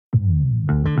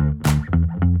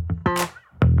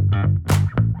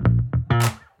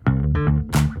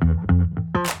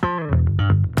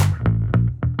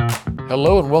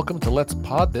Hello and welcome to Let's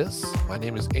Pod This. My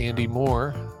name is Andy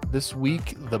Moore. This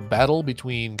week, the battle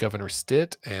between Governor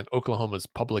Stitt and Oklahoma's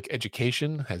public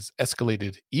education has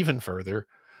escalated even further.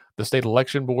 The state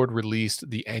election board released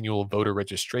the annual voter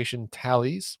registration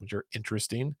tallies, which are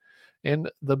interesting, and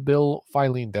the bill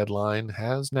filing deadline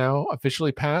has now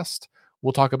officially passed.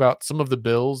 We'll talk about some of the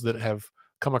bills that have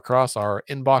come across our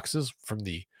inboxes from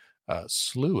the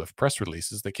slew of press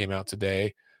releases that came out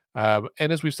today. And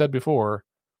as we've said before,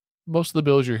 most of the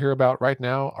bills you hear about right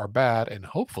now are bad and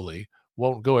hopefully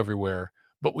won't go everywhere,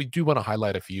 but we do want to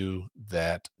highlight a few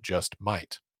that just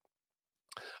might.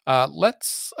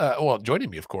 Joining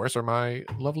me, of course, are my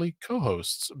lovely co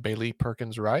hosts, Bailey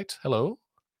Perkins Wright. Hello.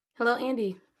 Hello,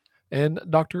 Andy. And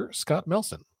Dr. Scott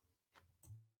Melson.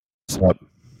 What's up?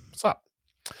 What's up?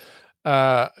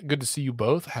 Good to see you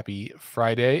both. Happy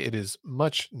Friday. It is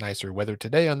much nicer weather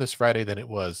today on this Friday than it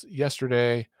was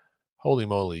yesterday. Holy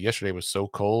moly, yesterday was so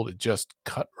cold, it just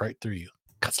cut right through you.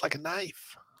 Cuts like a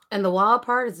knife. And the wild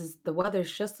part is the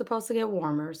weather's just supposed to get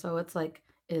warmer. So it's like,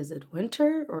 is it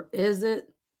winter or is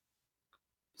it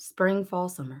spring, fall,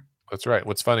 summer? That's right.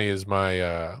 What's funny is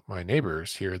my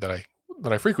neighbors here that I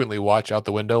frequently watch out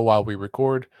the window while we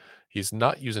record. He's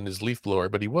not using his leaf blower,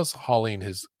 but he was hauling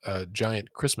his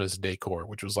giant Christmas decor,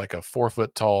 which was like a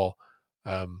 4-foot tall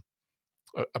a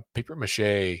paper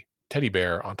mache teddy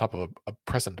bear on top of a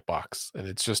present box. And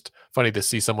it's just funny to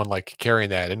see someone like carrying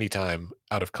that anytime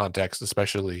out of context,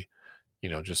 especially,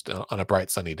 just on a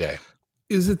bright sunny day.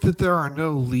 Is it that there are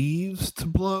no leaves to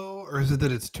blow, or is it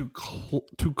that it's too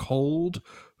cold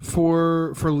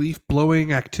for leaf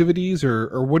blowing activities,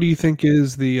 or what do you think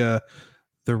is the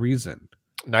reason?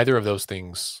 Neither of those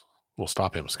things will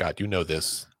stop him, Scott. You know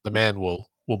this. The man will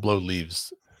blow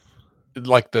leaves. He's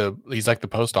like the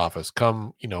post office.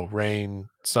 Come, rain,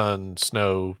 sun,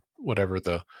 snow, whatever.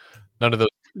 None of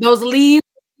those leaves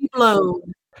blow.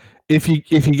 If you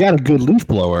got a good leaf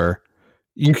blower,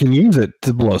 you can use it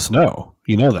to blow snow.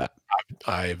 You know that.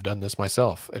 I've done this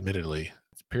myself, admittedly.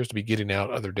 It appears to be getting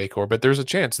out other decor, but there's a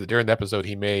chance that during the episode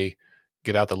he may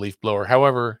get out the leaf blower.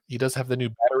 However, he does have the new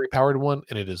battery powered one,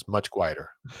 and it is much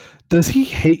quieter. Does he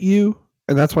hate you,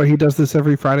 and that's why he does this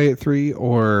every Friday at 3?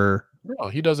 Or no,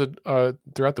 he does it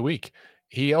throughout the week.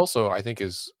 He also, I think,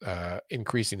 is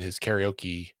increasing his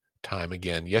karaoke time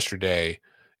again. Yesterday,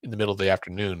 in the middle of the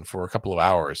afternoon, for a couple of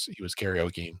hours, he was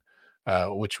karaokeing,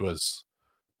 which was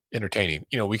entertaining.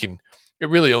 It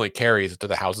really only carries to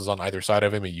the houses on either side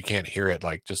of him, and you can't hear it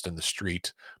like just in the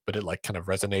street, but it like kind of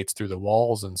resonates through the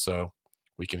walls, and so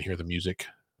we can hear the music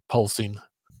pulsing.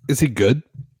 Is he good?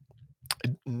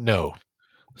 No.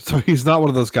 So he's not one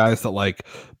of those guys that like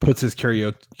puts his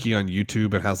karaoke on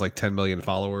YouTube and has like 10 million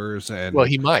followers. And well,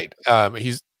 he might.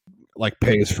 He's like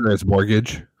pays for his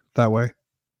mortgage that way.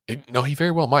 No, he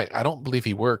very well might. I don't believe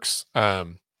he works.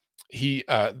 It's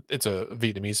a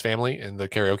Vietnamese family, and the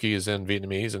karaoke is in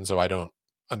Vietnamese, and so I don't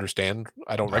understand.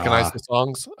 I don't recognize the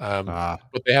songs. But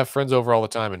they have friends over all the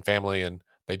time and family, and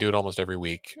they do it almost every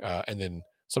week. And then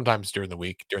sometimes during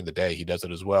the day, he does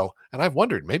it as well. And I've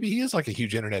wondered, maybe he is like a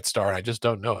huge internet star, and I just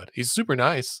don't know it. He's super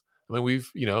nice. I mean,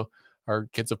 we've, our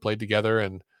kids have played together,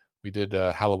 and we did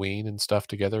Halloween and stuff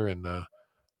together, and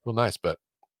real nice. But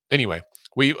anyway,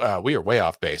 we are way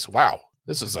off base. Wow.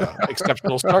 This is an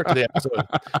exceptional start to the episode.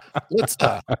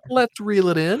 Let's reel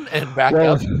it in and back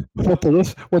up. What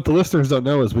the listeners don't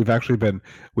know is we've actually been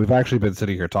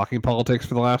sitting here talking politics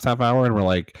for the last half hour, and we're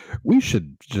like, we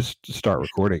should just start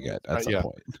recording it at some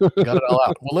point. Got it all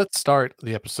out. Well, let's start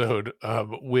the episode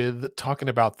with talking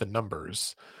about the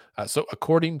numbers. So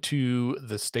according to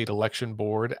the state election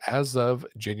board, as of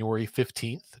January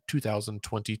 15th,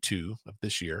 2022 of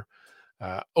this year,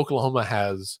 Oklahoma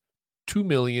has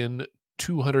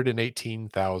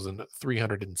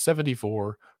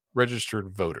 2,218,374 registered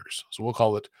voters. So we'll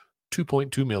call it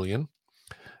 2.2 million.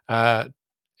 And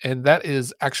that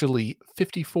is actually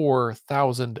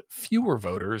 54,000 fewer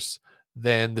voters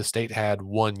than the state had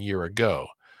 1 year ago.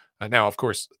 Now, of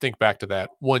course, think back to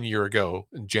that 1 year ago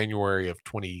in January of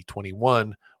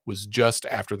 2021 was just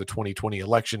after the 2020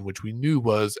 election, which we knew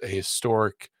was a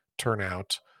historic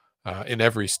turnout in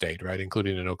every state, right,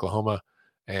 including in Oklahoma.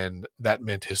 And that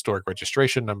meant historic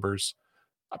registration numbers.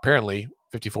 Apparently,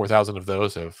 54,000 of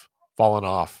those have fallen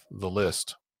off the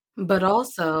list. But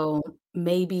also,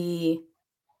 maybe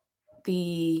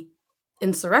the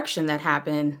insurrection that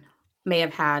happened may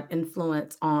have had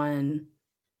influence on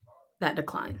that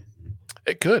decline.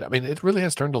 It could. I mean, it really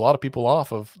has turned a lot of people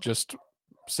off of just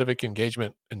civic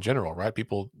engagement in general, right?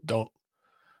 People don't,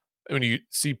 when you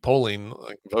see polling,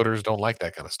 like, voters don't like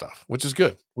that kind of stuff, which is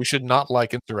good. We should not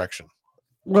like insurrection.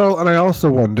 Well, and I also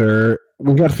wonder,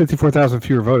 we got 54,000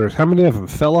 fewer voters. How many of them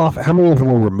fell off? How many of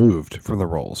them were removed from the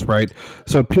rolls, right?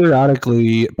 So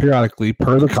periodically,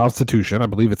 per the Constitution, I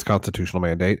believe it's constitutional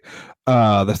mandate,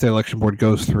 the state election board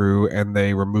goes through and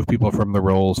they remove people from the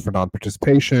rolls for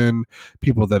non-participation,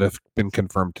 people that have been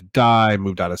confirmed to die,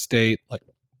 moved out of state. Like,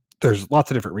 there's lots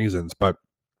of different reasons, but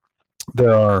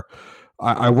there are.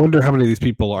 I wonder how many of these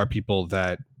people are people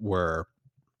that were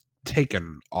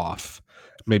taken off,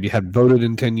 maybe had voted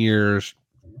in 10 years,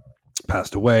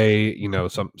 passed away,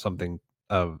 something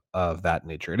of that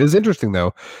nature. It is interesting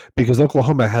though, because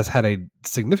Oklahoma has had a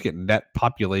significant net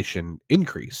population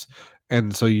increase,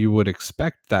 and so you would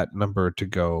expect that number to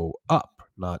go up,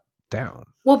 not down.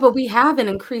 Well, but we have an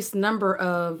increased number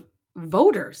of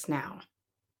voters now,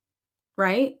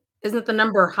 right? Isn't the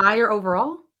number higher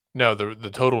overall? No, the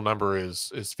total number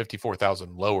is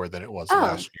 54,000 lower than it was Oh,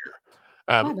 last year.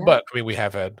 my bad. But I mean, we've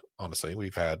had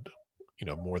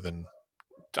more than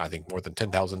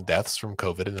 10,000 deaths from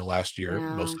COVID in the last year.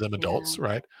 Most Yeah, of them adults, yeah.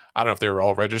 right? I don't know if they were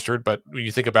all registered, but when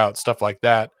you think about stuff like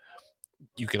that,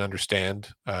 you can understand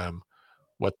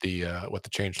what the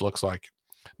change looks like.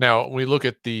 Now, when we look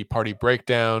at the party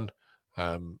breakdown,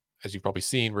 as you've probably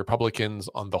seen, Republicans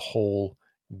on the whole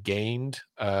gained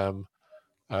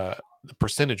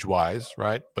percentage wise,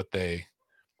 right? But they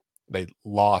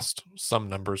lost some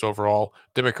numbers overall.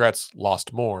 Democrats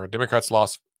lost more. Democrats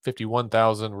lost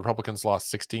 51,000. Republicans lost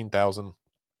 16,000.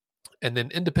 And then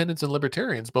independents and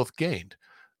libertarians both gained.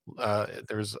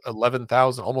 There's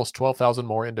 11,000, almost 12,000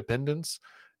 more independents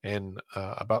and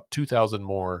about 2,000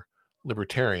 more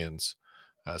libertarians.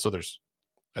 So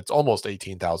that's almost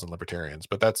 18,000 libertarians,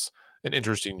 but that's an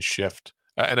interesting shift.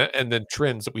 And then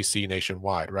trends that we see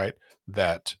nationwide, right?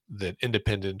 That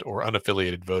independent or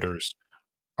unaffiliated voters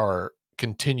are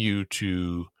continue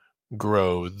to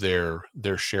grow their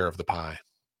share of the pie.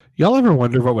 Y'all ever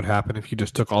wonder what would happen if you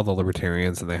just took all the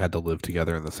libertarians and they had to live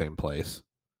together in the same place?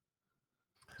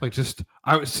 Like, just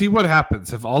I would see what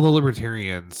happens if all the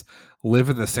libertarians live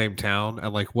in the same town,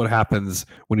 and like what happens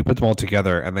when you put them all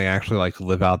together and they actually like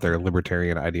live out their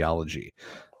libertarian ideology.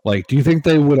 Like, do you think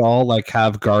they would all like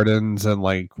have gardens and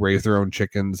like raise their own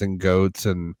chickens and goats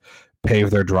and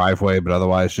pave their driveway, but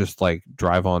otherwise just like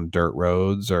drive on dirt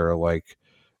roads, or like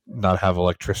not have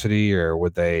electricity? Or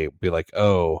would they be like,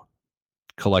 oh,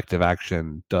 collective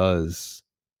action does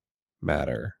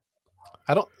matter?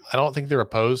 I don't think they're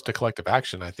opposed to collective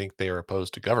action. I think they are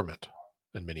opposed to government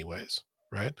in many ways,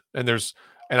 right?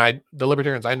 The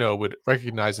libertarians I know would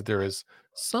recognize that there is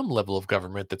some level of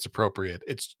government that's appropriate.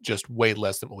 It's just way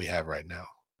less than what we have right now.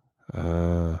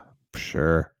 Uh,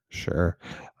 sure.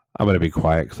 I'm gonna be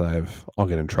quiet because I'll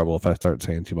get in trouble if I start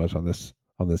saying too much on this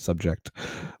subject.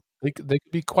 They could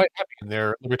be quite happy in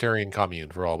their libertarian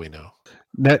commune for all we know.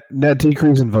 Net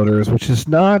decrease in voters, which is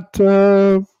not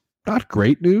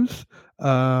great news.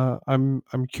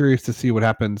 I'm curious to see what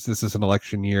happens. This is an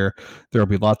election year. There will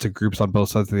be lots of groups on both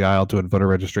sides of the aisle doing voter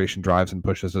registration drives and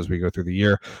pushes as we go through the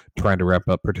year, trying to ramp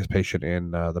up participation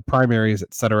in the primaries,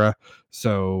 etc.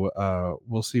 So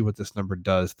we'll see what this number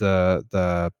does.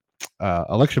 The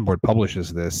election board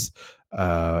publishes this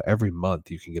every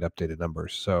month. You can get updated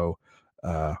numbers. So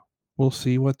we'll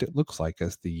see what it looks like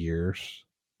as the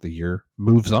year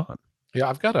moves on.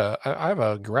 Yeah, I have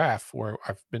a graph where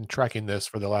I've been tracking this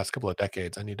for the last couple of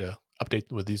decades. I need to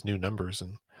update with these new numbers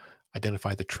and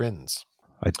identify the trends.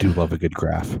 I do love a good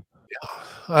graph.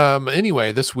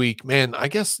 Anyway, this week, man, I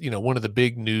guess, one of the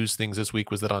big news things this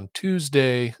week was that on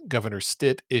Tuesday, Governor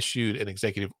Stitt issued an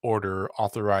executive order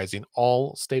authorizing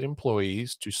all state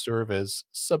employees to serve as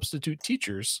substitute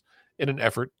teachers in an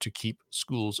effort to keep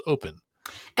schools open.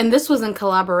 And this was in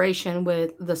collaboration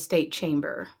with the state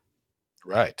chamber.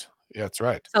 Right. Yeah, that's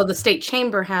right. So the state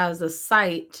chamber has a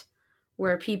site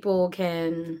where people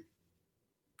can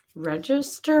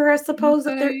register, I suppose,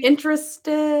 if they're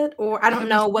interested, or I don't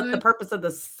know what the purpose of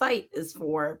the site is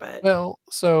for, but Well,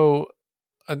 so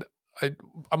I'm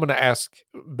going to ask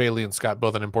Bailey and Scott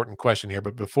both an important question here,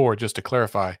 but before, just to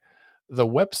clarify, the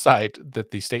website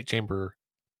that the state chamber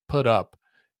put up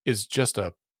is just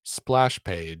a splash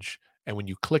page, and when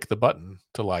you click the button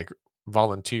to like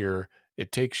volunteer,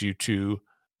 it takes you to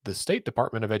the State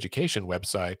Department of Education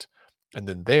website, and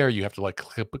then there you have to like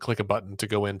click a button to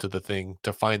go into the thing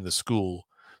to find the school.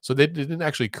 So they didn't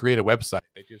actually create a website;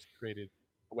 they just created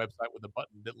a website with a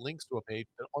button that links to a page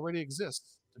that already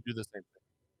exists to do the same thing.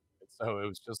 And so it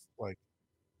was just like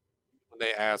when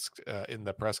they asked in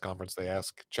the press conference, they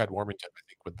asked Chad Warmington, I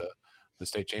think, with the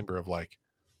state chamber of like,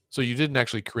 so you didn't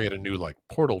actually create a new like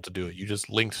portal to do it. You just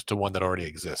linked to one that already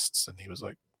exists. And he was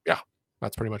like, yeah,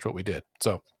 that's pretty much what we did.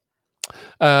 So,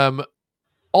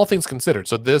 all things considered.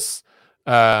 So this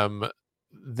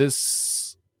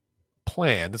this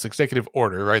plan, this executive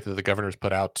order, right, that the governor's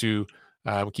put out to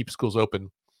keep schools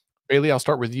open. Bailey, I'll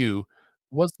start with you.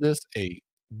 Was this a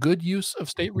good use of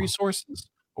state resources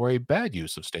or a bad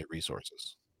use of state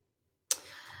resources?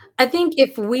 I think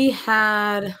if we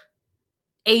had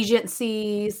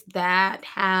agencies that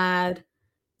had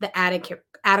the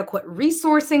adequate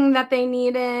resourcing that they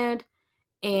needed,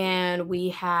 and we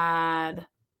had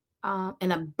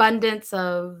an abundance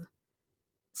of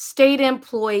state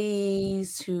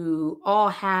employees who all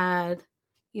had,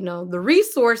 the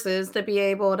resources to be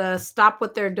able to stop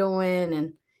what they're doing,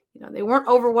 and they weren't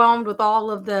overwhelmed with all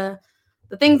of the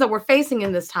things that we're facing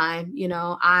in this time,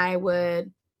 I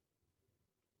would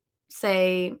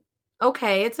say,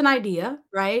 okay, it's an idea,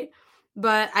 right?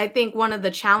 But I think one of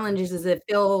the challenges is it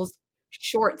feels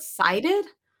short-sighted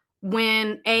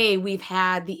when we've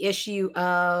had the issue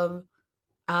of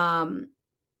um,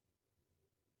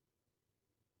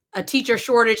 a teacher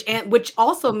shortage, and which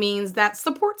also means that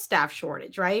support staff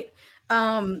shortage, right?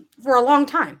 For a long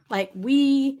time. Like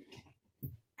we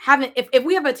haven't, if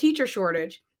we have a teacher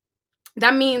shortage,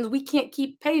 that means we can't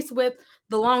keep pace with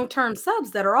the long-term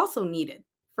subs that are also needed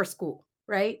for school,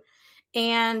 right?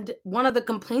 And one of the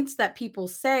complaints that people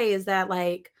say is that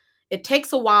like it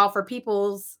takes a while for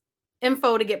people's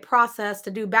info to get processed,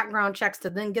 to do background checks, to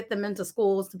then get them into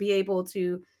schools to be able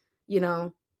to, you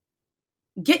know,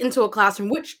 get into a classroom,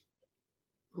 which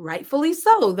rightfully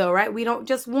so, though, right? We don't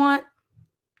just want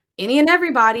any and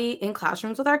everybody in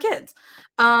classrooms with our kids.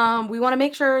 We want to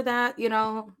make sure that,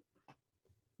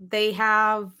 they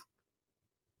have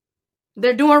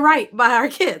they're doing right by our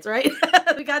kids, right?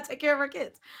 We gotta take care of our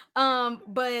kids.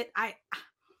 But I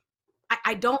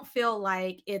don't feel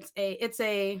like it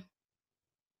feels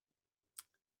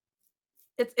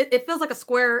like a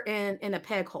square in a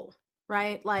peg hole,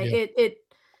 right? Like Yeah.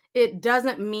 it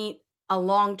doesn't meet a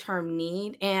long-term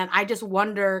need. And I just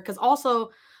wonder, because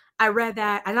also I read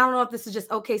that, and I don't know if this is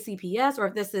just OKCPS or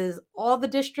if this is all the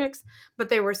districts, but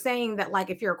they were saying that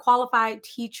like if you're a qualified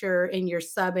teacher and you're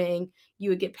subbing, you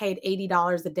would get paid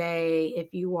 $80 a day.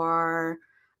 If you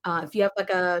have like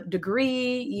a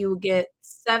degree, you would get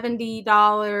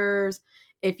 $70.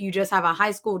 If you just have a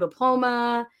high school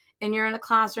diploma and you're in a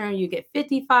classroom, you get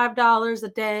 $55 a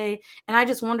day. And I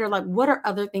just wonder, like, what are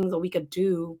other things that we could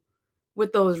do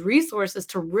with those resources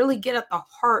to really get at the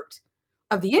heart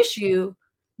of the issue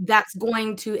that's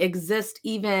going to exist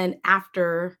even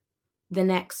after the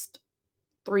next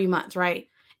 3 months, right?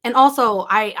 And also,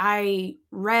 I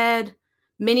read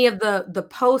many of the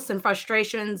posts and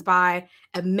frustrations by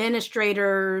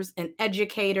administrators and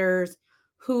educators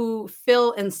who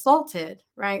feel insulted,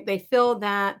 right? They feel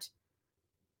that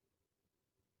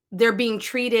they're being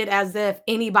treated as if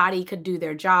anybody could do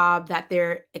their job, that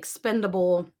they're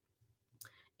expendable.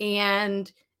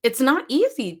 And it's not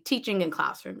easy teaching in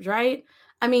classrooms, right?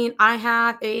 I mean, I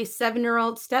have a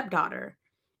 7-year-old stepdaughter,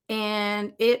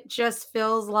 and it just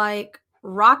feels like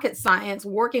rocket science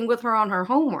working with her on her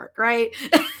homework, right?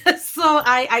 So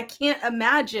I can't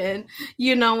imagine,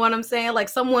 you know what I'm saying? Like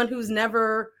someone who's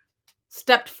never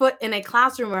stepped foot in a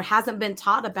classroom or hasn't been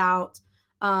taught about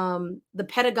the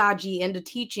pedagogy into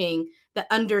teaching, that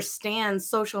understands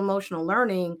social emotional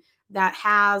learning, that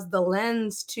has the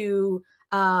lens to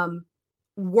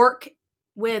work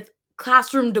with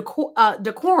classroom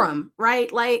decorum,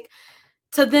 right? Like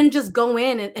to then just go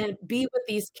in and be with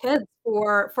these kids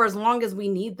for as long as we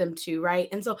need them to, right?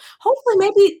 And so hopefully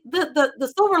maybe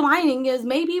the silver lining is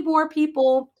maybe more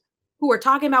people who are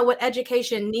talking about what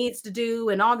education needs to do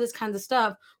and all this kinds of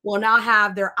stuff will now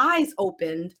have their eyes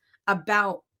opened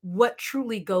about what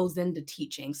truly goes into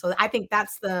teaching. So I think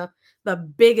that's the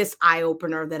biggest eye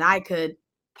opener that I could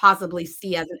possibly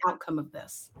see as an outcome of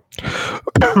this.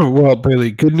 Well,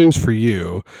 Bailey, good news for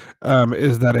you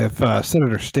is that if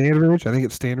Senator Stanridge, I think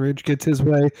it's Stanridge, gets his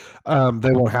way,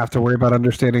 they won't have to worry about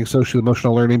understanding social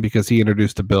emotional learning because he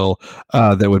introduced a bill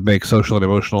that would make social and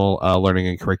emotional learning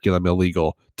and curriculum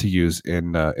illegal to use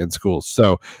in schools.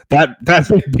 So that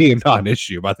may be a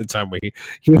non-issue by the time by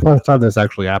the time this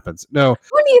actually happens. No,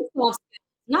 Who needs soft skills?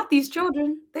 Not these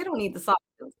children. They don't need the soft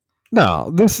skills.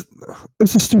 no, this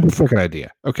is a stupid freaking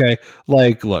idea. Okay,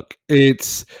 like, look,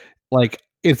 it's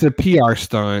a PR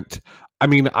stunt. I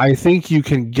mean, I think you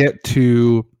can get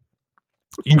to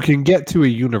a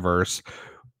universe.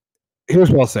 Here's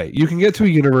what I'll say: you can get to a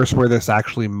universe where this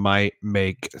actually might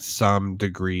make some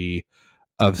degree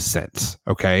of sense.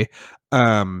 Okay,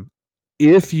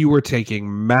 if you were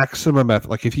taking maximum effort,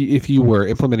 like if you were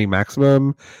implementing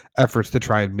maximum efforts to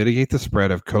try and mitigate the spread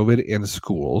of COVID in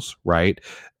schools, right?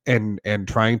 and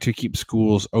trying to keep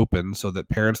schools open so that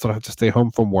parents don't have to stay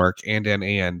home from work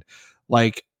and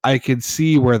like I could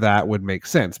see where that would make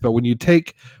sense. But when you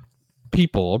take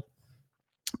people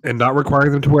and not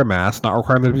requiring them to wear masks, not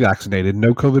requiring them to be vaccinated,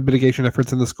 no COVID mitigation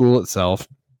efforts in the school itself,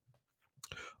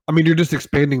 I mean, you're just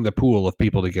expanding the pool of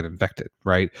people to get infected,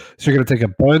 right? So you're going to take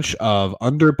a bunch of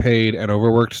underpaid and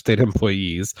overworked state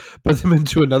employees, put them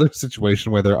into another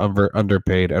situation where they're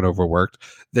underpaid and overworked.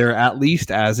 They're at least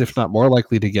as, if not more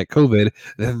likely to get COVID,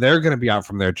 then they're going to be out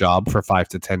from their job for 5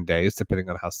 to 10 days, depending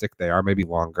on how sick they are, maybe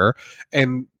longer,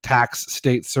 and tax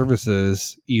state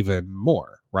services even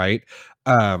more, right?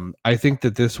 I think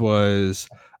that this was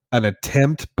an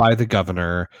attempt by the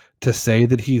governor to say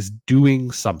that he's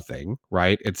doing something,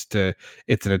 right? It's an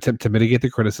attempt to mitigate the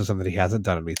criticism that he hasn't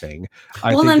done anything.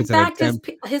 Well, in fact,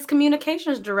 his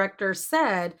communications director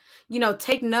said,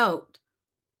 take note.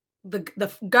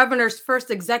 The governor's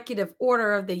first executive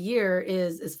order of the year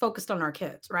is focused on our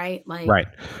kids, right? Like, right.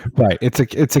 It's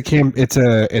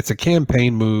a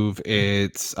campaign move.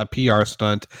 It's a PR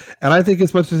stunt, and I think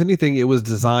as much as anything, it was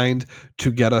designed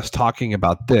to get us talking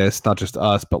about this, not just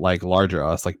us, but like larger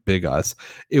us, like big us.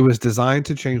 It was designed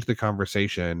to change the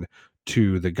conversation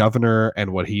to the governor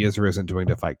and what he is or isn't doing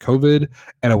to fight COVID,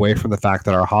 and away from the fact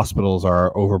that our hospitals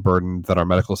are overburdened, that our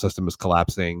medical system is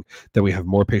collapsing, that we have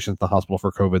more patients in the hospital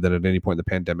for COVID than at any point in the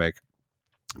pandemic,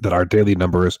 that our daily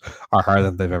numbers are higher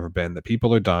than they've ever been, that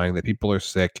people are dying, that people are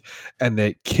sick, and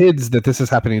that this is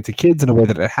happening to kids in a way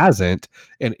that it hasn't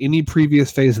in any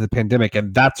previous phase of the pandemic.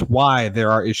 And that's why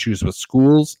there are issues with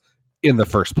schools in the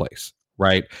first place.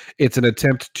 Right. It's an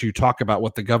attempt to talk about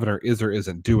what the governor is or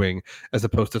isn't doing, as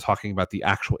opposed to talking about the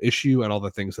actual issue and all the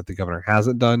things that the governor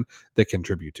hasn't done that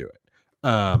contribute to it.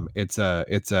 It's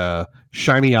a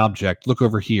shiny object. Look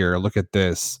over here. Look at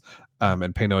this.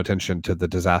 And pay no attention to the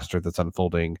disaster that's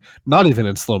unfolding, not even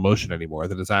in slow motion anymore,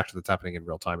 the disaster that's happening in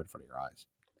real time in front of your eyes.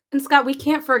 And Scott, we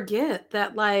can't forget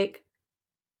that like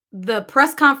the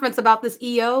press conference about this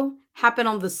EO happened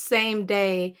on the same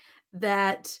day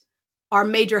that our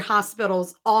major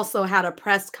hospitals also had a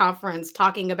press conference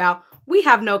talking about we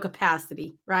have no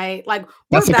capacity, right? Like,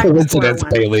 that's a coincidence,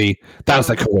 Bailey. That was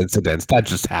a coincidence. That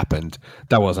just happened.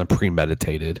 That wasn't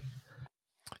premeditated.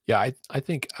 Yeah, I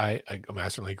think I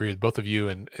certainly agree with both of you,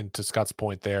 and to Scott's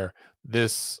point there,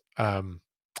 this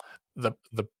the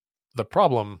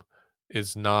problem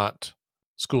is not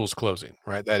schools closing,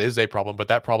 right? That is a problem, but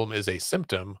that problem is a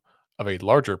symptom of a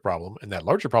larger problem, and that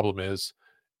larger problem is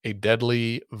a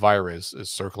deadly virus is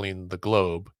circling the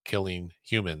globe, killing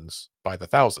humans by the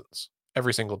thousands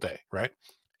every single day, right?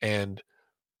 And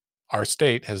our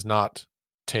state has not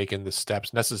taken the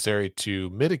steps necessary to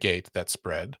mitigate that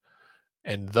spread,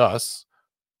 and thus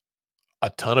a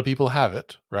ton of people have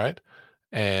it, right?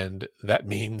 And that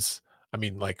means, I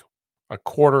mean, like a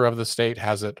quarter of the state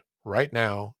has it right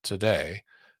now today,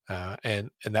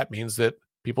 and that means that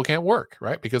people can't work,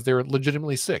 right? Because they're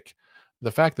legitimately sick.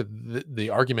 The fact that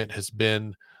the argument has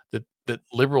been that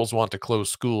liberals want to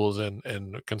close schools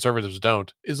and conservatives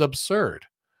don't is absurd.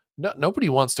 Nobody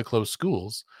wants to close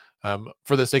schools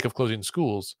for the sake of closing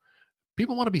schools.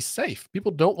 People want to be safe.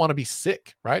 People don't want to be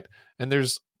sick, right? And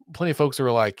there's plenty of folks who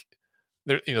are like,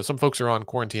 some folks are on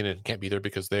quarantine and can't be there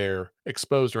because they're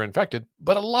exposed or infected,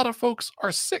 but a lot of folks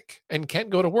are sick and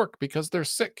can't go to work because they're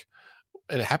sick.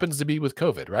 And it happens to be with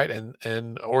COVID, right?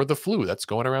 And or the flu that's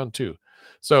going around too.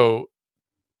 So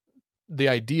the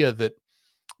idea that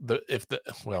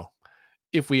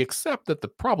if we accept that the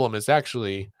problem is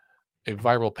actually a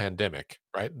viral pandemic,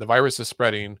 right? The virus is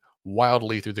spreading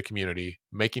wildly through the community,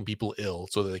 making people ill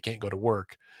so that they can't go to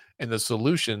work. And the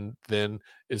solution then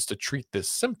is to treat this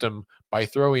symptom by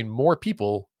throwing more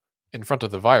people in front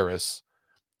of the virus.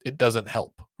 It doesn't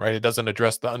help, right? It doesn't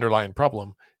address the underlying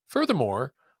problem.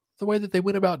 Furthermore, the way that they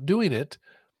went about doing it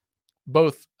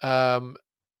both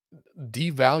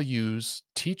devalues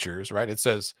teachers, right? It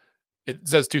says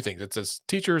two things. It says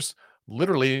teachers,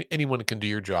 literally anyone can do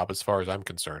your job as far as I'm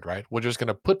concerned, right? We're just going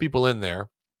to put people in there.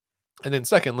 And then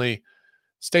secondly,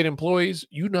 state employees,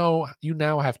 you now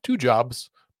have two jobs,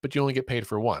 but you only get paid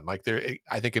for one. Like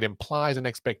I think it implies an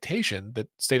expectation that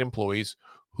state employees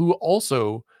who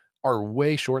also are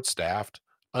way short-staffed,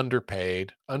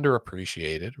 underpaid,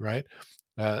 underappreciated, right?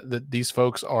 That these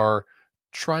folks are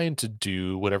trying to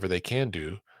do whatever they can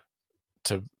do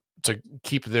to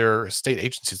keep their state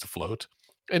agencies afloat.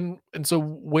 And so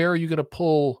where are you going to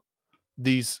pull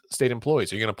these state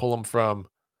employees? Are you going to pull them from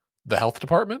the health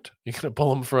department? You're going to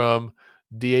pull them from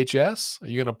DHS? Are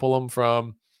you going to pull them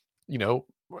from,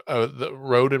 the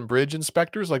road and bridge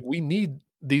inspectors? Like, we need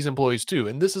these employees too.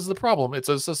 And this is the problem. It's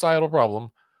a societal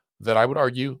problem that I would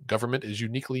argue government is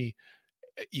uniquely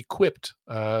equipped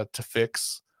to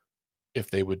fix if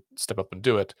they would step up and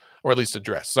do it, or at least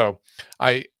address. So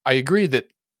I agree that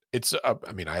it's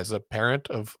I mean, as a parent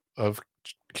of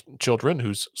children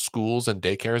whose schools and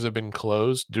daycares have been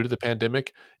closed due to the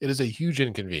pandemic, it is a huge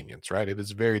inconvenience, right? It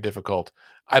is very difficult.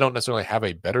 I don't necessarily have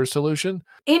a better solution.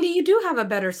 Andy, you do have a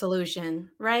better solution,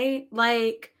 right?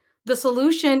 Like the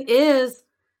solution is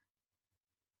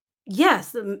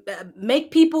yes,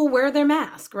 make people wear their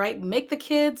mask, right? Make the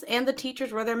kids and the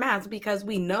teachers wear their masks because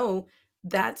we know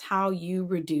that's how you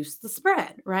reduce the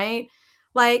spread, right?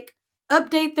 Like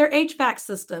update their HVAC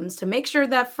systems to make sure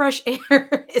that fresh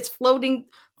air is flowing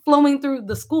through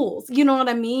the schools. You know what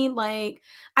I mean? Like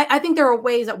I think there are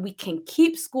ways that we can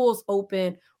keep schools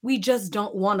open. We just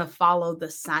don't want to follow the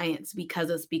science because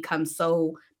it's become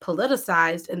so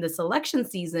politicized in this election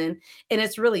season, and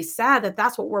it's really sad that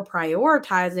that's what we're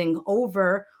prioritizing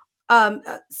over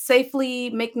safely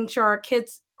making sure our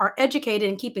kids are educated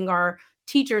and keeping our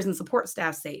teachers and support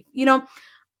staff safe. You know,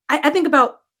 I think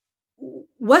about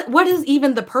what is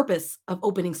even the purpose of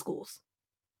opening schools?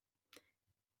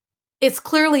 It's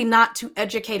clearly not to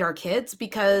educate our kids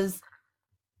because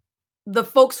the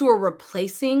folks who are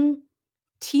replacing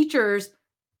teachers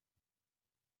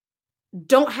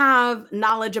don't have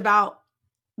knowledge about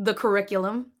the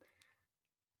curriculum.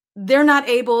 They're not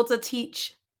able to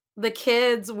teach the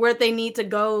kids where they need to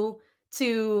go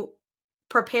to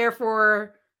prepare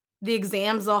for the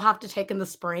exams they'll have to take in the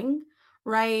spring,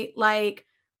 right? Like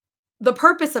the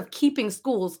purpose of keeping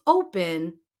schools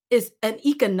open is an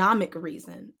economic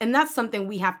reason. And that's something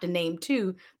we have to name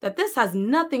too, that this has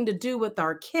nothing to do with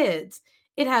our kids.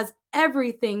 It has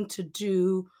everything to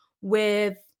do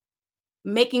with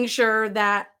making sure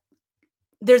that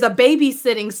there's a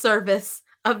babysitting service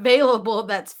available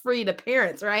that's free to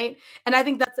parents, right? And I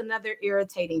think that's another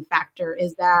irritating factor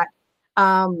is that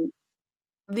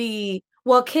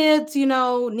kids,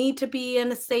 need to be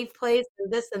in a safe place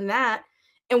and this and that.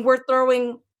 And we're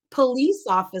throwing police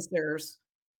officers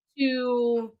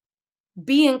to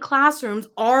be in classrooms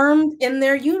armed in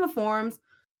their uniforms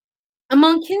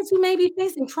among kids who may be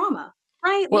facing trauma,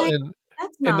 right? Well, Like and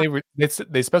that's and not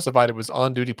they specified it was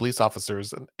on-duty police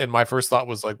officers, and my first thought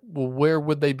was like, "Well, where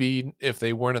would they be if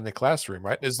they weren't in the classroom,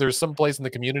 right? Is there some place in the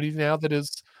community now that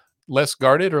is less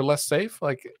guarded or less safe?"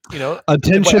 Like,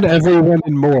 Attention, everyone,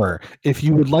 and more. If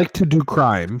you would like to do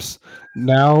crimes,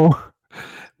 now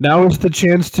is the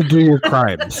chance to do your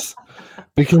crimes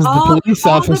because the police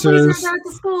officers are at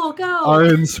the school. Go. are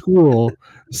in school.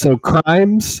 So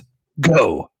crimes,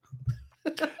 go.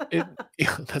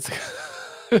 That's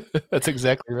that's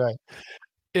exactly right.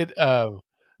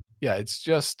 It's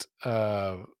just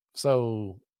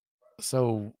so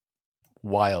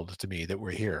wild to me that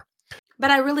we're here. But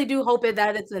I really do hope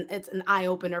that it's an eye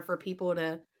opener for people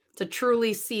to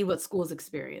truly see what schools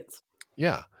experience.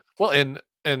 Yeah. Well,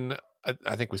 and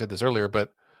I think we said this earlier,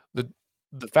 but the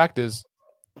fact is,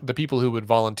 the people who would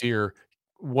volunteer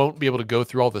won't be able to go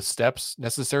through all the steps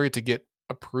necessary to get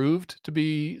approved to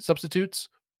be substitutes.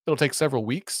 It'll take several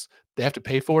weeks. They have to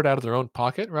pay for it out of their own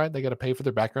pocket, right? They got to pay for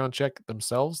their background check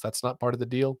themselves. That's not part of the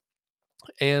deal.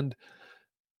 And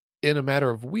in a matter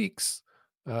of weeks,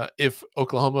 if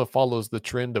Oklahoma follows the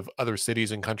trend of other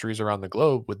cities and countries around the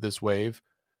globe with this wave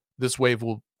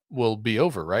will be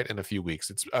over, right? In a few weeks.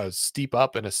 It's a steep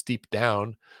up and a steep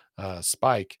down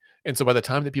spike. And so by the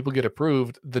time that people get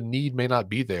approved, the need may not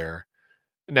be there.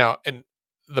 Now, and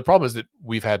the problem is that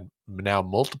we've had now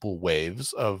multiple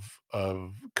waves of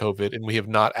COVID, and we have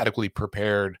not adequately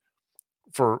prepared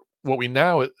for what we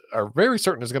now are very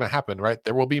certain is going to happen, right?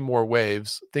 There will be more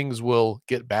waves. Things will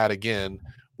get bad again.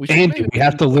 We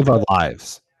have to live our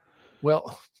lives.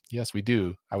 Well, yes, we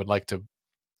do. I would like to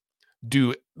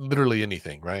do literally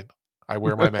anything, right? I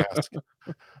wear my mask.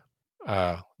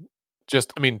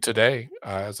 Today,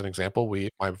 as an example,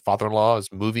 my father-in-law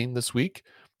is moving this week.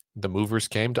 The movers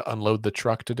came to unload the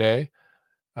truck today.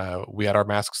 We had our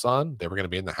masks on. They were going to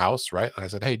be in the house, right? And I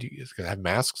said, "Hey, do you guys have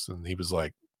masks?" And he was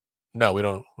like, "No, we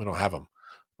don't have them."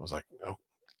 I was like, "Oh,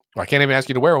 well, I can't even ask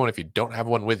you to wear one if you don't have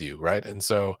one with you, right?" And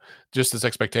so just this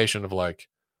expectation of like,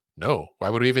 no, why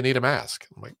would we even need a mask?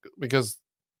 I'm like, because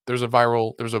there's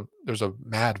a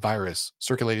mad virus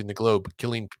circulating the globe,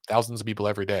 killing thousands of people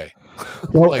every day.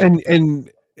 Well,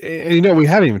 and we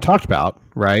haven't even talked about,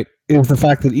 right, is the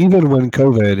fact that even when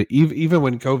COVID,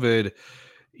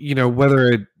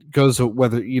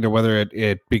 whether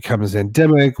it becomes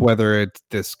endemic, whether it's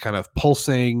this kind of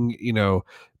pulsing,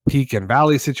 peak and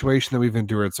valley situation that we've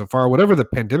endured so far, whatever the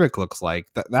pandemic looks like,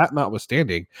 that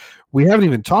notwithstanding, we haven't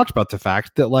even talked about the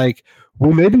fact that like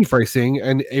we may be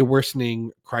facing a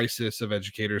worsening crisis of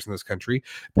educators in this country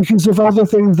because of all the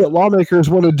things that lawmakers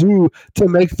want to do to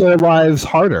make their lives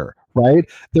harder. Right.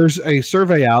 There's a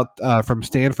survey out from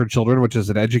Stand for Children, which is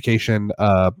an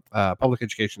public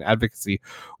education advocacy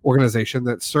organization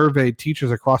that surveyed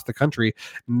teachers across the country.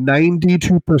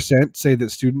 92% say that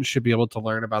students should be able to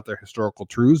learn about their historical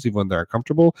truths even when they're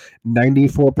uncomfortable.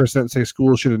 94% say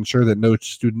schools should ensure that no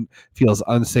student feels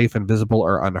unsafe, invisible,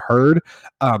 or unheard.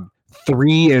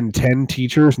 3 in 10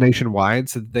 teachers nationwide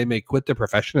said that they may quit the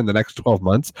profession in the next 12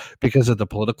 months because of the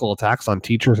political attacks on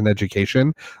teachers and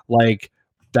education.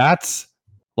 That's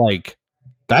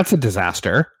a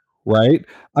disaster, right?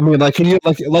 I mean, can you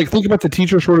think about the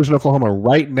teacher shortage in Oklahoma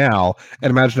right now,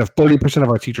 and imagine if 30% of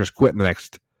our teachers quit in the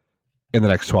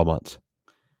next 12 months.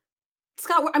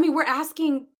 Scott, I mean, we're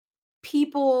asking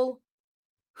people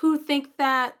who think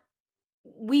that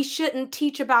we shouldn't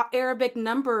teach about Arabic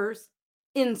numbers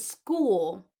in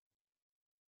school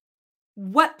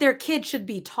what their kids should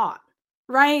be taught,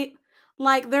 right?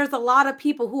 Like, there's a lot of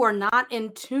people who are not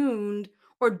in tune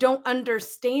or don't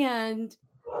understand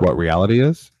what reality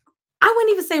is. I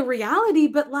wouldn't even say reality,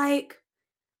 but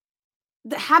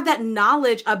have that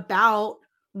knowledge about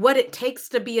what it takes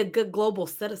to be a good global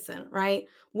citizen, right?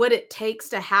 What it takes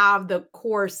to have the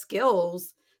core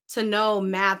skills to know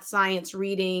math, science,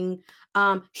 reading,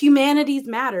 humanities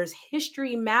matters,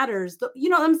 history matters. You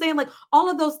know what I'm saying? Like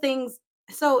all of those things.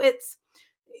 So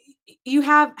you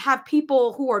have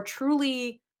people who are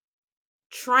truly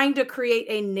trying to create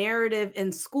a narrative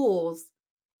in schools,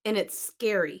 and it's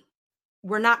scary.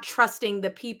 We're not trusting the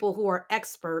people who are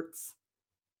experts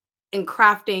in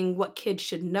crafting what kids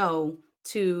should know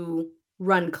to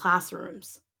run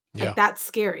classrooms. Yeah. That's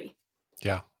scary.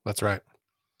 Yeah, that's right.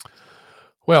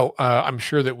 Well, I'm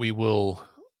sure that we will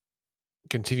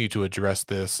continue to address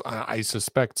this. I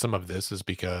suspect some of this is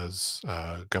because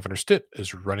Governor Stitt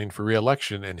is running for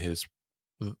re-election, and his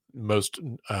most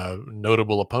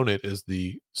notable opponent is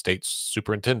the state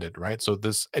superintendent, right? So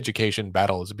this education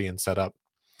battle is being set up.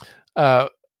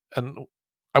 And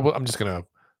I'm just going to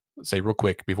say real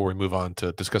quick before we move on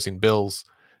to discussing bills,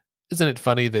 isn't it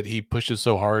funny that he pushes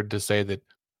so hard to say that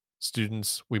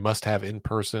students, we must have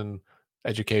in-person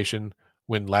education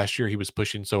when last year he was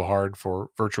pushing so hard for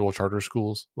virtual charter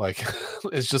schools? Like,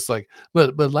 it's just like,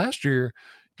 but last year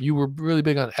you were really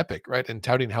big on Epic, right? And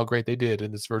touting how great they did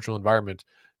in this virtual environment.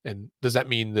 And does that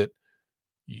mean that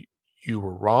you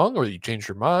were wrong, or you changed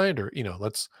your mind? Or,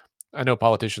 I know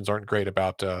politicians aren't great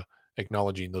about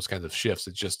acknowledging those kinds of shifts.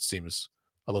 It just seems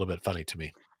a little bit funny to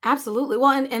me. Absolutely.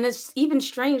 Well, and it's even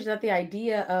strange that the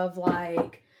idea of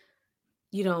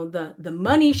the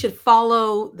money should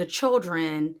follow the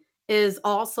children is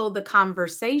also the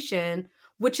conversation,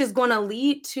 which is going to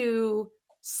lead to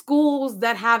schools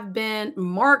that have been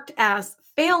marked as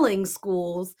failing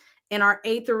schools in our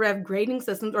A through F grading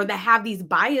systems, or that have these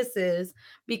biases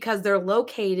because they're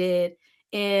located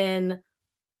in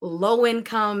low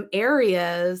income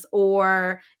areas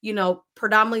or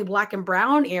predominantly Black and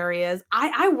brown areas.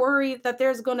 I worry that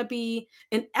there's going to be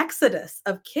an exodus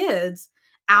of kids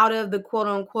out of the quote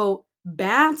unquote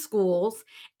bad schools,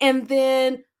 and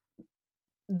then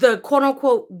the quote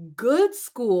unquote good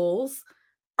schools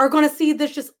are going to see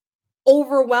this just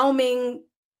overwhelming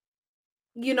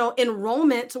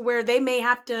enrollment to where they may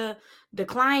have to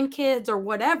decline kids or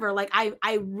whatever. Like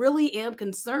I really am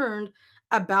concerned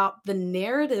about the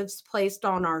narratives placed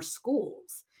on our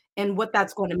schools and what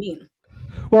that's going to mean.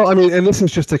 Well, I mean, and this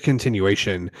is just a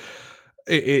continuation.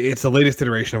 It's the latest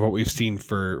iteration of what we've seen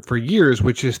for years,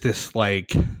 which is this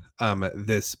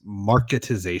this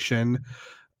marketization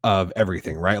of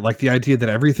everything, right? Like the idea that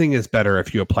everything is better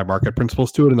if you apply market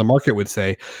principles to it. And the market would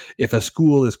say, if a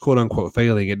school is quote unquote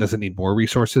failing, it doesn't need more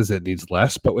resources, it needs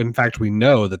less. But in fact, we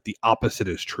know that the opposite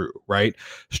is true, right?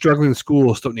 Struggling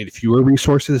schools don't need fewer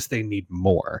resources, they need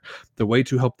more. The way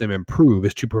to help them improve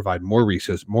is to provide more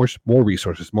resources,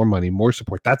 more money, more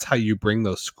support. That's how you bring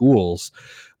those schools,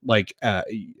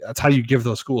 that's how you give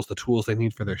those schools the tools they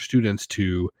need for their students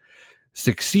to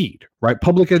succeed, right?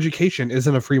 Public education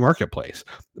isn't a free marketplace,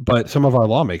 but some of our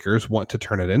lawmakers want to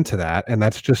turn it into that, and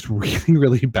that's just really,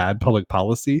 really bad public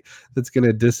policy that's going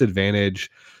to disadvantage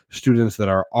students that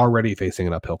are already facing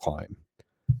an uphill climb.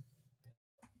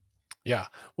 Yeah,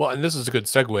 well, and this is a good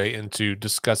segue into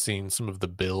discussing some of the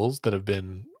bills that have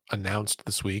been announced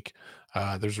this week.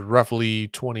 There's roughly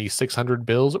 2,600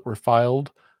 bills that were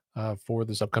filed for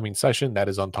this upcoming session. That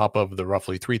is on top of the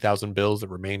roughly 3,000 bills that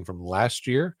remain from last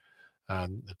year.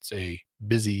 It's a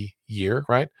busy year,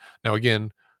 right? Now,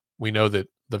 again, we know that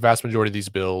the vast majority of these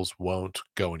bills won't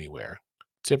go anywhere.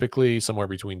 Typically, somewhere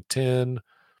between 10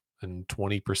 and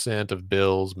 20% of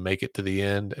bills make it to the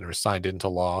end and are signed into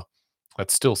law.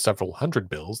 That's still several hundred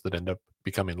bills that end up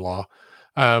becoming law.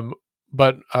 Um,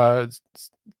 but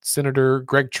Senator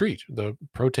Greg Treat, the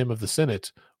pro tem of the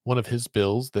Senate, one of his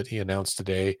bills that he announced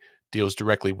today deals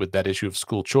directly with that issue of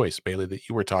school choice, Bailey, that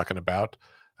you were talking about.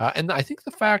 And I think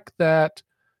the fact that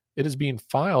it is being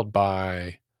filed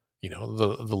by,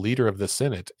 the leader of the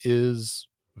Senate is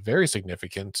very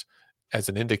significant as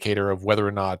an indicator of whether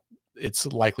or not it's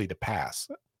likely to pass.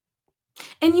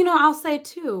 And I'll say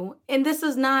too, and this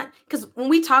is not because when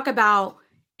we talk about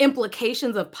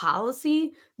implications of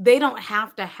policy, they don't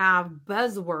have to have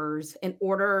buzzwords in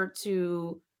order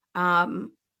to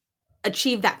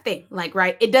achieve that thing. Like,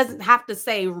 right? It doesn't have to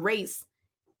say race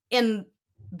in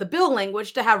the bill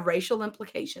language to have racial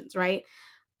implications, right?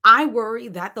 I worry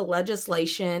that the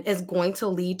legislation is going to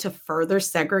lead to further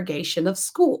segregation of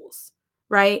schools,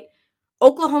 right?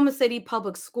 Oklahoma City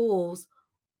Public Schools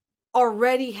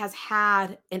already has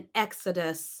had an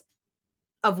exodus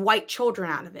of white children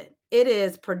out of it. It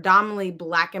is predominantly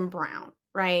Black and brown,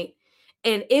 right?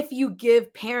 And if you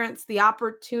give parents the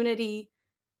opportunity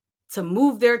to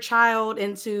move their child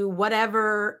into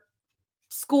whatever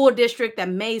school district that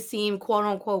may seem quote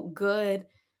unquote good,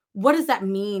 what does that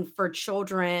mean for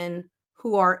children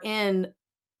who are in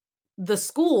the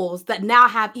schools that now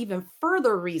have even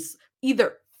further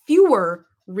either fewer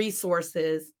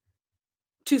resources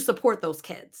to support those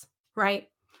kids, right?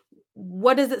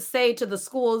 What does it say to the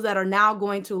schools that are now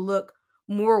going to look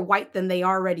more white than they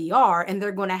already are, and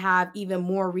they're going to have even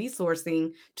more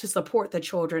resourcing to support the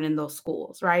children in those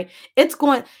schools, right? It's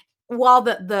going, while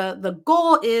the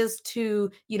goal is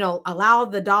to, allow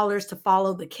the dollars to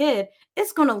follow the kid,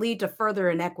 it's going to lead to further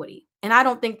inequity. And I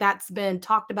don't think that's been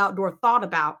talked about nor thought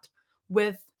about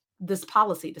with this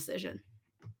policy decision.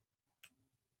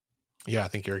 Yeah, I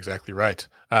think you're exactly right.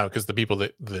 Because the people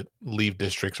that leave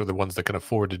districts are the ones that can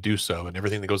afford to do so, and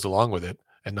everything that goes along with it,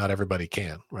 and not everybody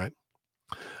can, right?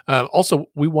 Also,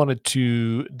 we wanted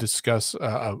to discuss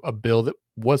a bill that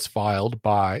was filed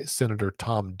by Senator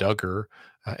Tom Duggar,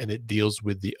 and it deals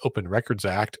with the Open Records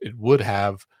Act. It would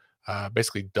have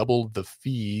basically doubled the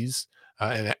fees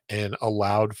and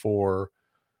allowed for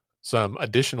some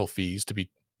additional fees to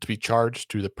be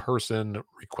charged to the person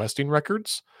requesting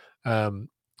records.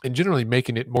 And generally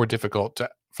making it more difficult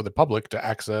for the public to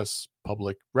access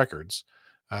public records.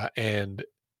 And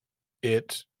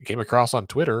it came across on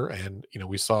Twitter, and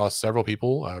we saw several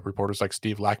people, reporters like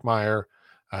Steve Lackmeyer,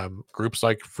 groups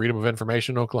like Freedom of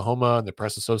Information Oklahoma and the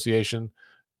Press Association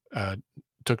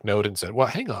took note and said, well,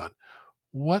 hang on,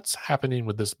 what's happening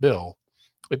with this bill?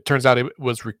 It turns out it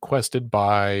was requested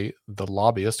by the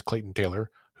lobbyist, Clayton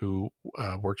Taylor, who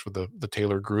works with the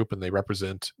Taylor Group, and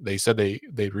they said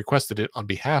they requested it on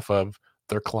behalf of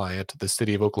their client, the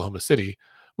city of Oklahoma City,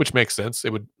 which makes sense.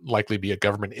 It would likely be a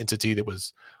government entity that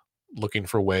was looking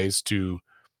for ways to,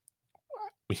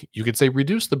 you could say,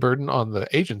 reduce the burden on the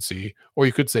agency, or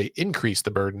you could say increase the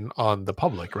burden on the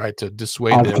public, right? To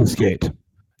dissuade obfuscate.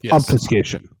 Yes.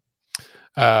 Obfuscation.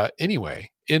 Anyway,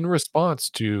 in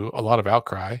response to a lot of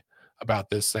outcry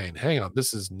about this, saying, hang on,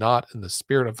 this is not in the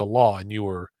spirit of the law, and you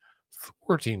were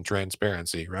thwarting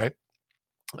transparency, right?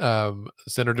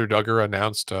 Senator Duggar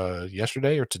announced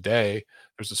yesterday or today,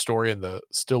 there's a story in the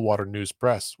Stillwater News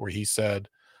Press where he said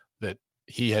that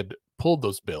he had pulled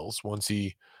those bills once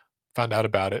he found out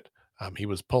about it. He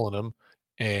was pulling them,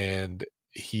 and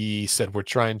he said, we're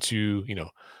trying to,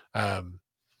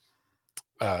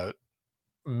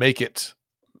 make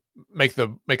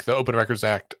the Open Records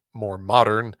Act more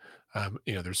modern.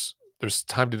 There's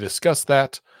time to discuss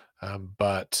that,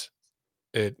 but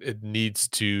it needs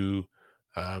to,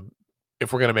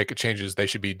 if we're going to make changes, they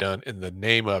should be done in the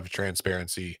name of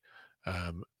transparency,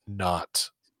 not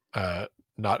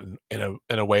in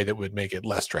a way that would make it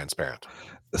less transparent.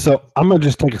 So I'm going to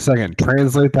just take a second and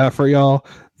translate that for y'all.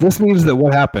 This means that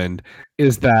what happened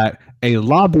is that a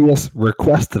lobbyist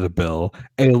requested a bill,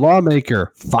 a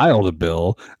lawmaker filed a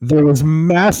bill, there was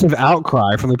massive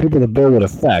outcry from the people the bill would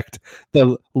affect.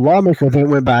 The lawmaker then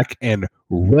went back and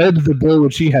read the bill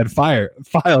which he had filed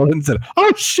and said,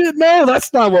 oh shit, no,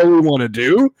 that's not what we want to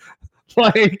do.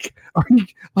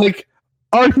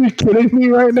 Are you kidding me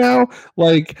right now?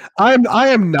 I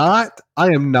am not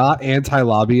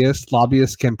anti-lobbyist.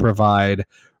 Lobbyists can provide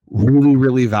really,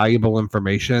 really valuable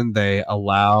information. They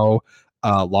allow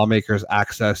lawmakers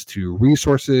access to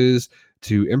resources,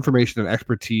 to information and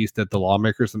expertise that the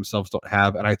lawmakers themselves don't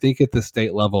have. And I think at the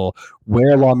state level,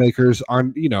 where lawmakers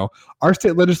aren't, our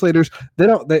state legislators,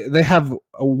 they have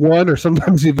one or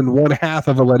sometimes even one half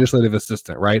of a legislative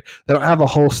assistant, right? They don't have a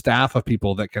whole staff of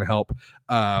people that can help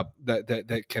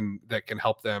that can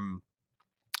help them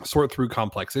sort through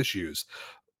complex issues.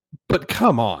 But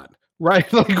come on,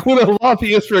 right? Like when a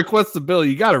lobbyist requests a bill,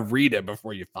 you got to read it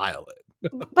before you file it.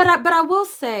 But I will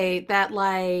say that,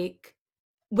 like,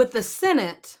 with the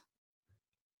Senate,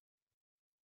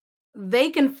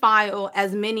 they can file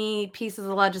as many pieces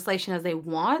of legislation as they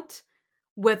want.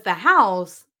 With the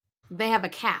House, they have a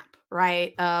cap,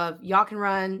 right? Of y'all can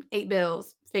run 8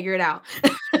 bills, figure it out.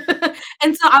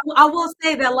 And so I will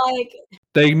say that, like,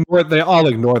 they all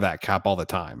ignore that cap all the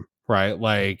time, right?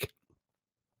 Like,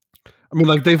 I mean,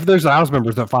 like there's House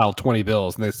members that file 20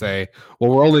 bills and they say,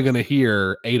 well, we're only going to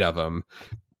hear 8 of them.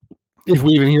 If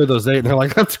we even hear those 8, they're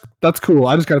like, that's cool.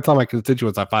 I just got to tell my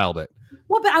constituents I filed it.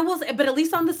 Well, but I will say, but at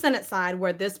least on the Senate side,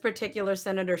 where this particular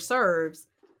senator serves,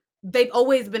 they've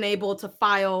always been able to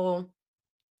file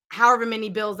however many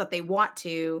bills that they want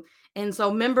to. And so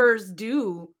members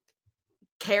do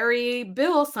carry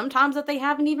bills sometimes that they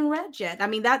haven't even read yet. I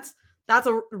mean, that's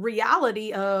a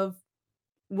reality of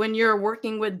when you're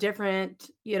working with different,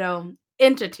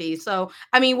 entities. So,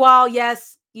 I mean, while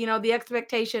yes, the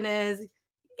expectation is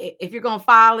if you're going to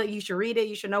file it, you should read it,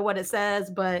 you should know what it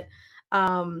says, but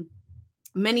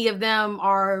many of them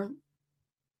are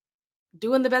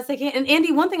doing the best they can. And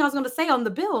Andy, one thing I was going to say on the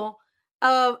bill,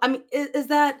 is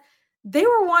that they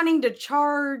were wanting to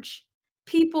charge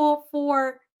people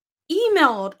for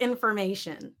emailed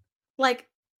information, like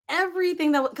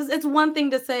everything because it's one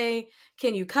thing to say,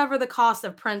 can you cover the cost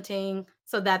of printing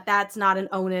so that that's not an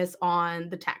onus on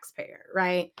the taxpayer,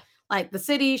 right? Like the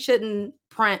city shouldn't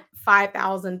print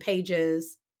 5,000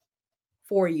 pages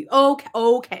for you.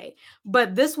 Okay.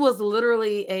 But this was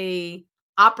literally a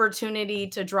opportunity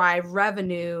to drive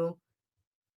revenue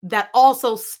that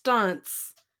also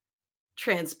stunts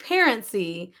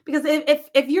transparency, because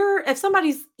if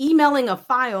somebody's emailing a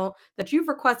file that you've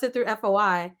requested through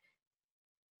FOI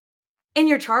and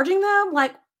you're charging them,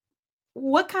 like,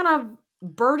 what kind of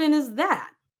burden is that?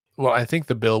 Well, I think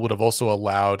the bill would have also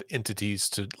allowed entities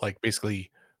to, like, basically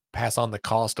pass on the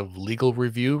cost of legal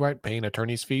review, right? Paying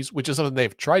attorney's fees, which is something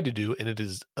they've tried to do, and it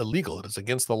is illegal. It is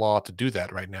against the law to do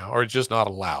that right now, or it's just not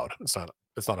allowed. It's not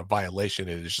a violation.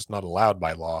 It is just not allowed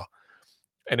by law.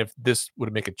 And if this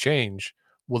would make a change,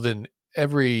 well, then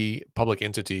every public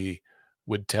entity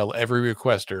would tell every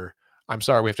requester, I'm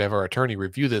sorry, we have to have our attorney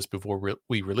review this before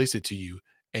we release it to you,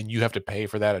 and you have to pay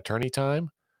for that attorney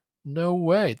time. No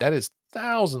way. That is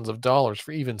thousands of dollars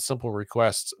for even simple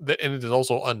requests. And it is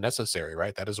also unnecessary,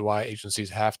 right? That is why agencies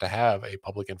have to have a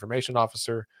public information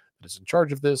officer that is in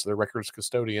charge of this, their records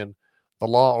custodian. The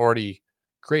law already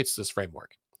creates this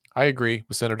framework. I agree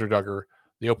with Senator Duggar.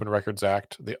 The Open Records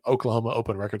Act, the Oklahoma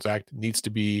Open Records Act, needs to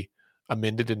be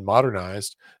amended and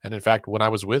modernized. And in fact, when I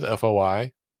was with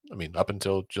FOI, I mean, up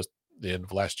until just the end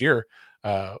of last year,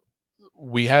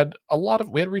 we had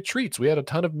retreats. We had a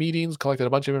ton of meetings, collected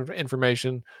a bunch of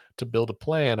information to build a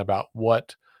plan about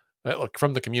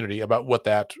from the community about what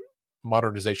that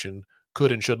modernization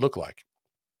could and should look like.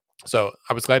 So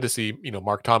I was glad to see,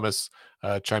 Mark Thomas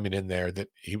chiming in there, that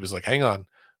he was like, hang on,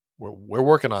 we're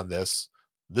working on this.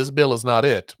 This bill is not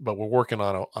it, but we're working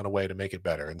on a way to make it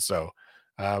better. And so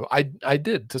I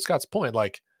did, to Scott's point,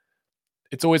 like,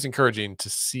 it's always encouraging to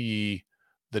see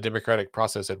the democratic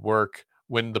process at work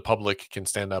when the public can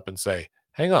stand up and say,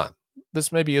 hang on,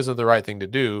 this maybe isn't the right thing to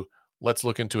do. Let's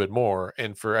look into it more.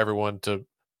 And for everyone to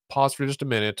pause for just a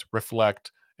minute,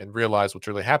 reflect, and realize what's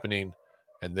really happening,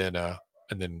 and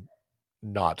then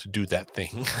not do that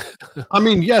thing. I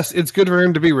mean, yes, it's good for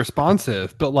him to be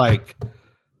responsive, but like,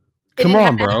 come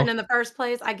on, bro. In the first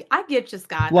place, I get you,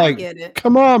 Scott. Like, I get it.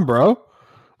 Come on, bro.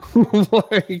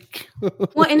 Like,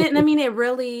 well, and it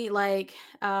really, like,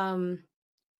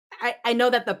 I know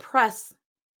that the press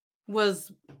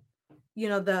was,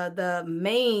 the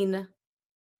main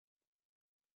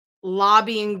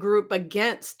lobbying group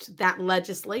against that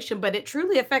legislation, but it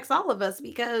truly affects all of us,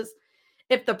 because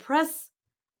if the press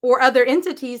or other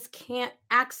entities can't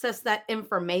access that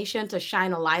information to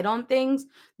shine a light on things,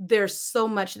 there's so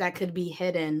much that could be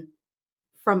hidden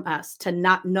from us to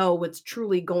not know what's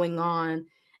truly going on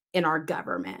in our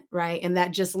government, right? And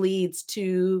that just leads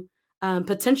to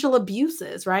potential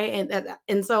abuses, right?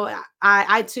 And so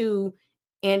I too,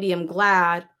 Andy, am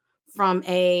glad from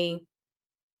a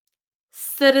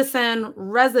citizen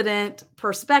resident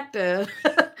perspective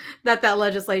that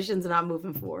legislation's not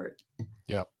moving forward.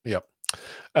 Yep.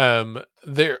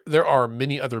 There are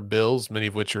many other bills, many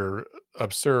of which are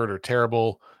absurd or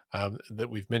terrible, that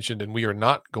we've mentioned, and we are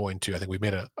not going to. I think we've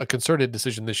made a concerted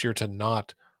decision this year to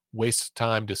not waste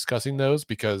time discussing those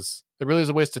because it really is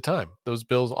a waste of time. Those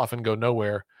bills often go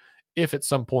nowhere. If at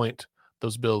some point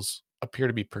those bills appear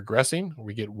to be progressing, or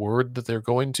we get word that they're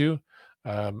going to,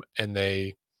 and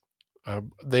they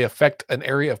affect an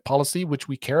area of policy which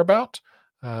we care about,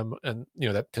 and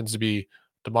that tends to be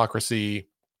democracy,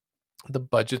 the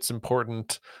budget's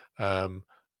important, um,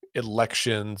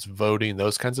 elections, voting,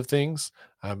 those kinds of things.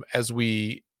 And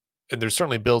there's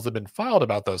certainly bills that have been filed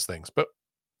about those things, but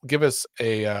give us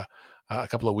a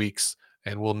couple of weeks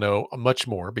and we'll know much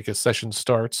more because session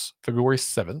starts February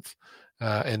 7th.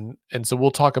 And so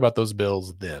we'll talk about those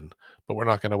bills then, but we're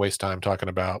not going to waste time talking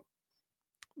about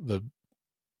the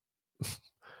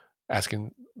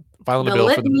filing a The bill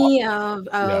for the litany of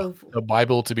yeah, the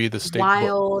Bible to be the state book.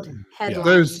 wild headlines.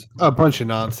 There's a bunch of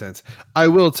nonsense. I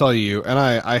will tell you, and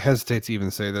I hesitate to even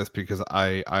say this because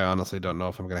I honestly don't know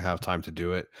if I'm going to have time to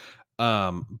do it.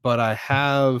 But I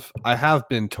have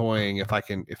been toying, if I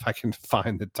can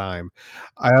find the time.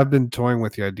 I have been toying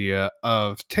with the idea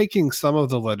of taking some of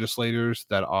the legislators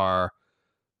that are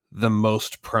the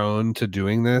most prone to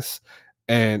doing this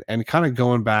and kind of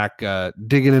going back,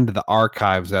 digging into the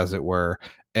archives, as it were,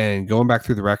 and going back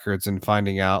through the records and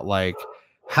finding out like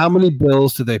how many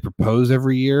bills do they propose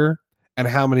every year and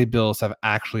how many bills have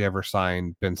actually ever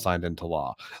been signed into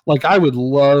law. Like, I would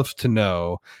love to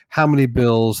know how many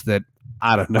bills that,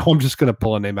 I don't know, I'm just going to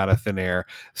pull a name out of thin air,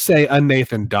 say a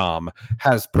Nathan Dom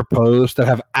has proposed that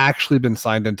have actually been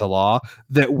signed into law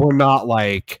that were not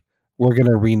like, we're going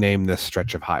to rename this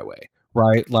stretch of highway,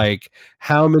 right? Like,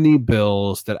 how many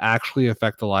bills that actually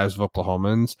affect the lives of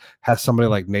Oklahomans has somebody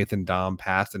like Nathan Dom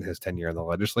passed in his tenure in the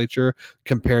legislature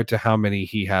compared to how many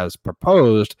he has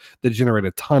proposed that generate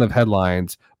a ton of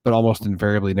headlines, but almost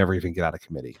invariably never even get out of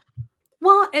committee?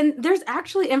 Well, and there's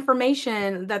actually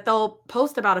information that they'll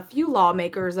post about a few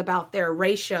lawmakers about their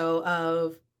ratio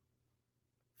of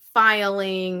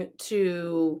filing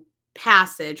to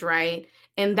passage, right?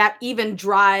 And that even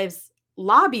drives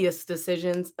lobbyist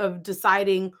decisions of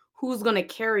deciding who's going to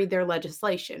carry their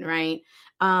legislation, right?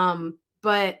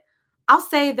 But I'll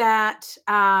say that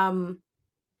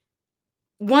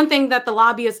one thing that the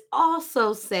lobbyists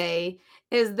also say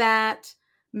is that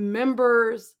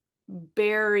members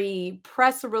bury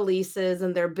press releases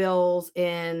and their bills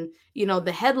in,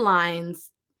 the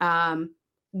headlines,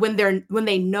 when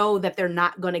they know that they're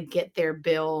not going to get their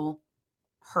bill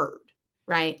heard,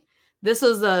 right? This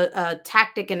is a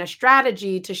tactic and a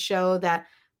strategy to show that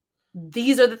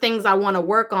these are the things I want to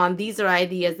work on. These are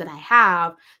ideas that I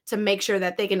have, to make sure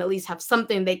that they can at least have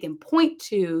something they can point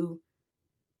to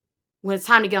when it's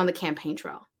time to get on the campaign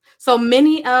trail. So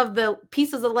many of the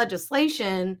pieces of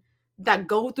legislation that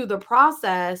go through the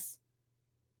process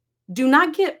do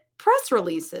not get press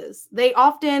releases. They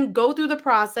often go through the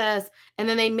process, and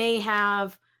then they may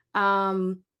have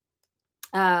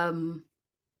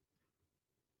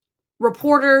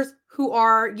reporters who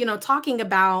are, talking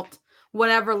about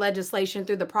whatever legislation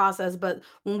through the process. But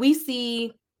when we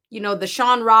see, the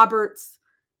Sean Roberts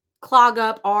clog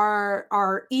up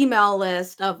our email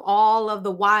list of all of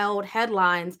the wild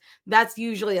headlines, that's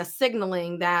usually a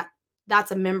signaling that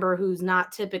that's a member who's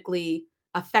not typically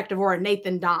effective, or a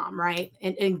Nathan Dom, right?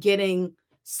 And getting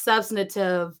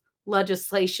substantive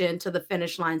legislation to the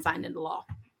finish line signed into law.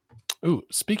 Ooh,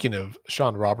 speaking of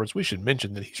Sean Roberts, we should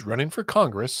mention that he's running for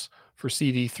Congress for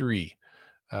CD3.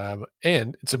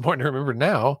 And it's important to remember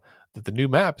now that the new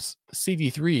maps,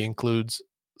 CD3 includes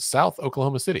South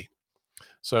Oklahoma City.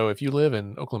 So if you live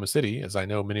in Oklahoma City, as I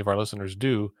know many of our listeners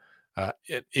do,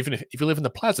 even if you live in the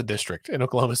Plaza District in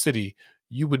Oklahoma City,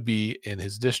 you would be in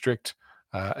his district.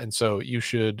 And so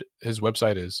his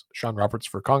website is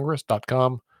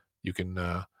SeanRobertsForCongress.com. You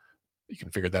can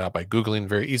figure that out by Googling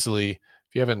very easily.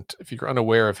 If you're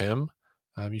unaware of him,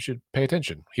 you should pay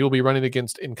attention. He will be running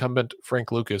against incumbent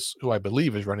Frank Lucas, who I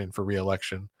believe is running for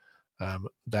re-election.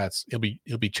 He'll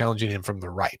be challenging him from the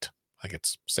right. I think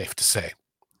it's safe to say.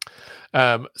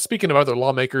 Speaking of other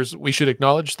lawmakers, we should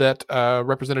acknowledge that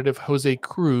Representative Jose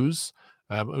Cruz,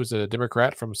 who's a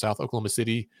Democrat from South Oklahoma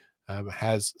City,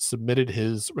 has submitted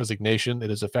his resignation. It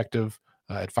is effective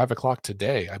at 5:00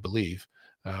 today, I believe,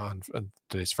 on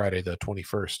today's Friday, the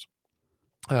 21st.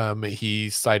 He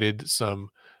cited some,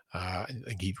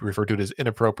 he referred to it as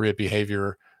inappropriate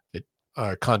behavior,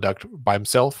 conduct by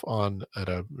himself at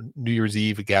a New Year's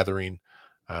Eve gathering.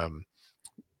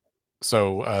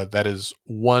 So that is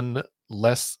one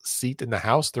less seat in the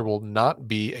House. There will not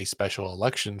be a special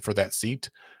election for that seat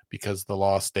because the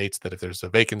law states that if there's a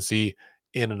vacancy,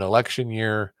 in an election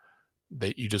year,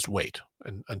 that you just wait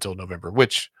until November,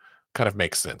 which kind of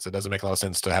makes sense. It doesn't make a lot of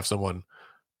sense to have someone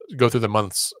go through the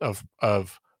months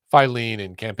of filing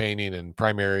and campaigning and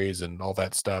primaries and all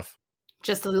that stuff.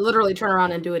 Just to literally turn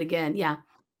around and do it again. Yeah.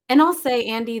 And I'll say,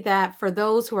 Andy, that for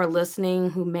those who are listening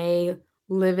who may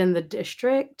live in the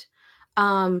district,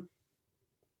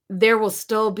 there will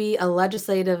still be a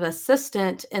legislative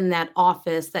assistant in that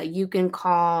office that you can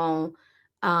call,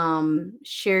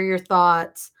 share your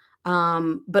thoughts,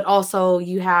 but also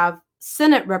you have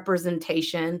Senate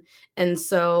representation. And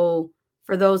so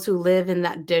for those who live in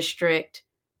that district,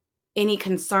 any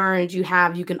concerns you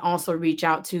have, you can also reach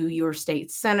out to your state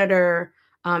senator,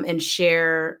 and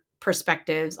share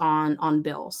perspectives on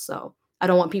bills. So I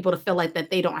don't want people to feel like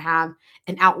that they don't have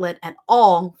an outlet at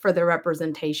all for their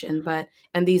representation, but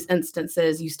in these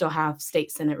instances, you still have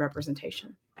state Senate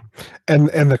representation. And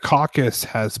the caucus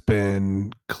has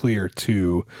been clear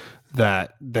too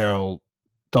that they'll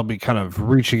be kind of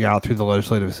reaching out through the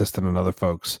legislative assistant and other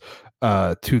folks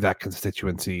to that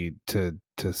constituency to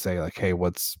say like, hey,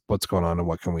 what's going on and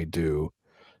what can we do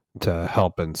to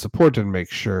help and support and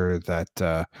make sure that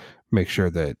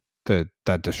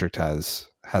that district has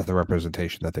the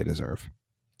representation that they deserve.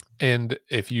 And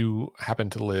if you happen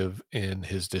to live in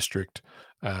his district,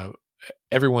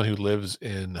 everyone who lives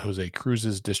in Jose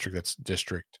Cruz's district, that's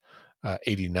District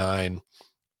 89,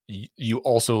 you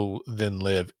also then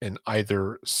live in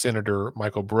either Senator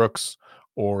Michael Brooks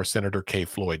or Senator Kay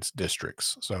Floyd's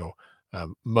districts. So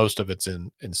most of it's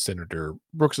in Senator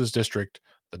Brooks's district.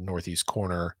 The northeast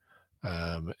corner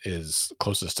is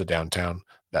closest to downtown.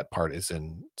 That part is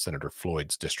in Senator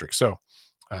Floyd's district. So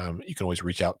you can always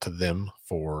reach out to them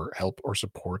for help or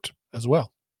support as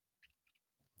well.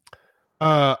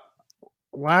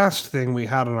 Last thing we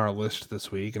had on our list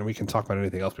this week, and we can talk about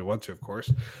anything else we want to, of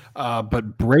course,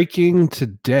 but breaking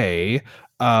today,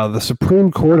 the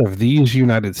Supreme Court of these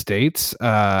United States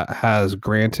has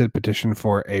granted petition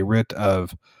for a writ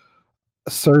of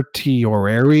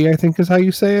certiorari, I think is how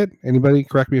you say it. Anybody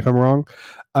correct me if I'm wrong.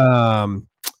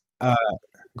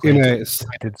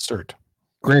 Granted cert.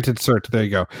 Granted cert, there you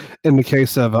go. In the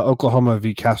case of Oklahoma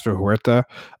v. Castro Huerta,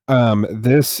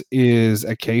 this is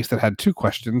a case that had two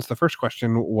questions. The first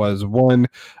question was, one,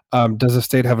 does the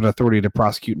state have an authority to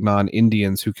prosecute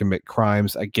non-Indians who commit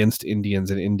crimes against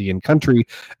Indians in Indian country?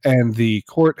 And the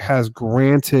court has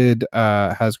granted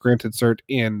cert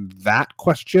in that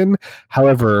question.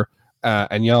 However,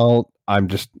 and y'all, I'm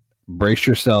just brace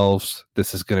yourselves.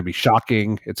 This is going to be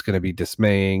shocking. It's going to be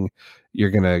dismaying.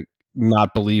 You're going to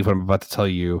not believe what I'm about to tell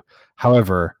you.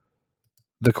 However,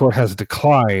 the court has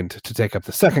declined to take up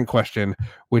the second question,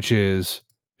 which is,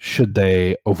 should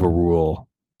they overrule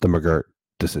the McGirt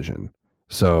decision?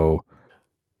 So,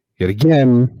 yet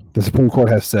again, the Supreme Court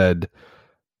has said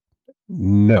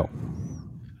no.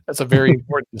 That's a very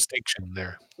important distinction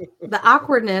there. The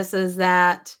awkwardness is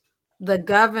that the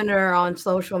governor on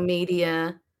social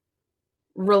media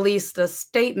released a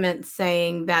statement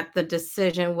saying that the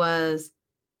decision was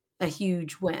a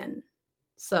huge win.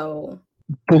 So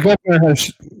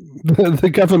the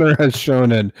governor has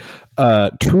shown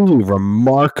a truly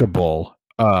remarkable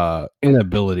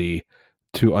inability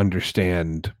to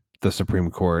understand the Supreme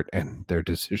Court and their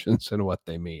decisions and what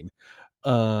they mean.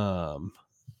 Because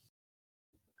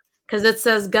it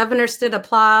says Governor Stitt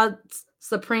applauds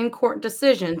Supreme Court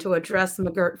decision to address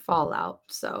McGirt fallout.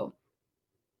 So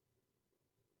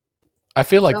I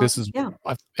feel like this is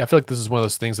I feel like this is one of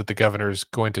those things that the governor is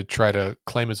going to try to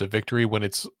claim as a victory when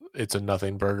it's a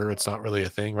nothing burger. It's not really a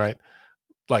thing, right?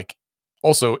 Like,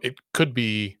 also, it could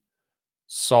be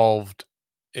solved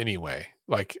anyway.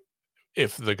 Like,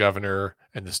 if the governor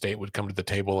and the state would come to the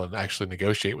table and actually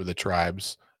negotiate with the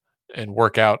tribes and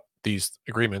work out these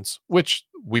agreements, which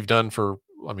we've done for,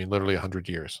 literally 100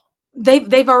 years.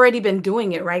 They've already been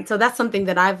doing it, right? So that's something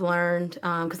that I've learned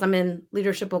because I'm in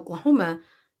Leadership Oklahoma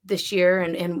this year,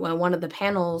 and one of the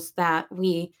panels that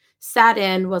we sat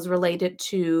in was related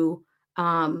to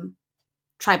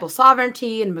tribal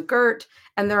sovereignty and McGirt,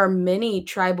 and there are many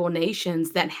tribal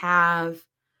nations that have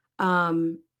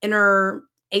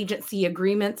interagency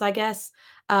agreements, I guess,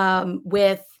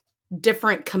 with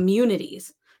different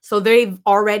communities. So they've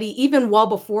already, even well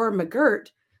before McGirt,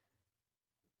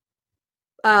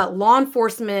 law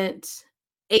enforcement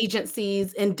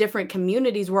agencies in different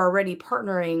communities were already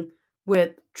partnering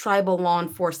with tribal law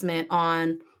enforcement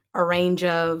on a range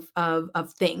of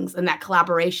things, and that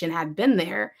collaboration had been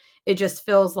there. It just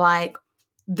feels like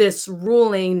this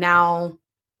ruling now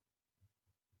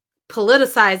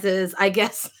politicizes, I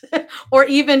guess, or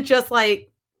even just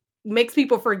like makes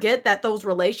people forget that those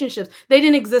relationships, they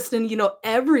didn't exist in,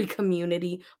 every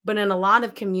community, but in a lot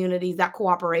of communities that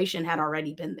cooperation had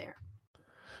already been there.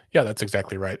 Yeah, that's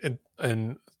exactly right. And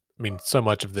I mean, so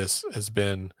much of this has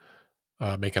been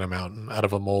making a mountain out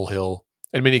of a molehill.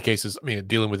 In many cases, I mean,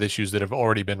 dealing with issues that have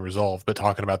already been resolved, but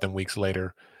talking about them weeks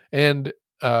later. And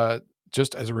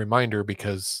just as a reminder,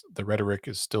 because the rhetoric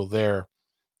is still there,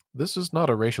 this is not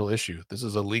a racial issue. This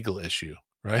is a legal issue,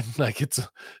 right? Like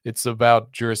it's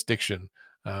about jurisdiction,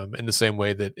 in the same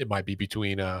way that it might be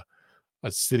between a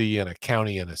city and a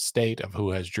county and a state of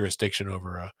who has jurisdiction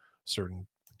over a certain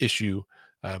issue.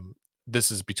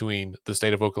 This is between the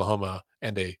state of Oklahoma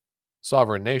and a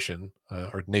sovereign nation,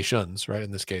 or nations, right?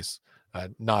 In this case,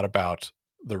 not about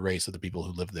the race of the people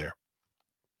who live there.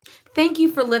 Thank you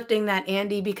for lifting that,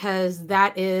 Andy, because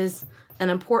that is an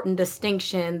important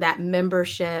distinction, that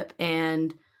membership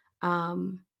and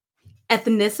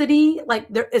ethnicity, like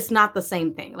it's not the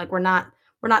same thing. Like we're not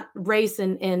race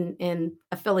and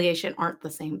affiliation aren't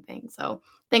the same thing. So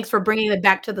thanks for bringing it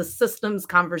back to the systems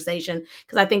conversation,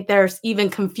 because I think there's even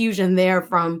confusion there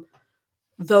from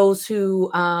those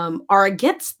who are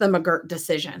against the McGirt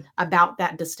decision about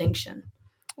that distinction.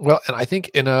 Well, and I think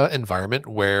in an environment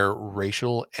where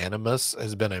racial animus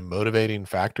has been a motivating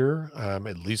factor,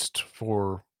 at least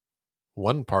for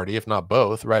one party, if not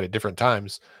both, right, at different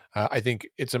times, I think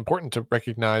it's important to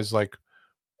recognize like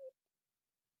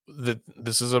that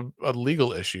this is a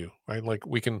legal issue, right? Like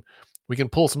we can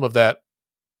pull some of that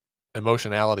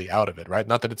emotionality out of it, right?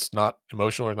 Not that it's not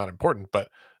emotional or not important, but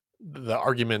the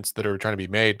arguments that are trying to be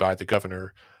made by the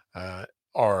governor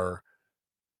are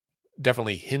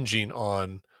definitely hinging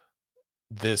on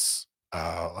this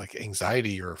like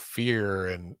anxiety or fear,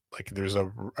 and like there's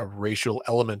a racial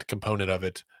element component of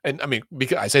it. And I mean,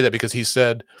 because I say that because he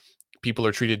said people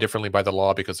are treated differently by the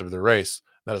law because of their race.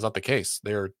 That is not the case.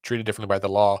 They're treated differently by the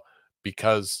law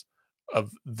because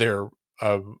of their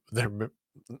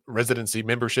residency,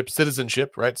 membership,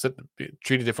 citizenship, right?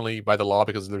 Treated differently by the law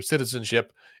because of their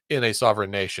citizenship in a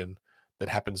sovereign nation that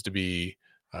happens to be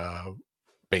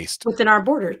based within our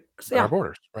borders. Our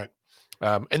borders, right?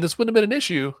 And this wouldn't have been an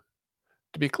issue,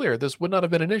 to be clear, this would not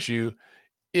have been an issue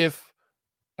if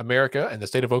America and the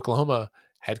state of Oklahoma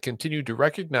had continued to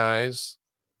recognize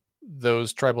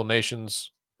those tribal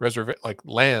nations like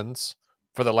lands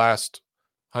for the last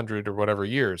 100 or whatever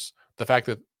years. The fact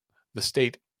that the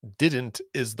state didn't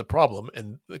is the problem,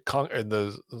 and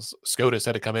the SCOTUS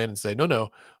had to come in and say, no,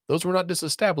 those were not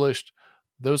disestablished.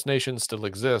 Those nations still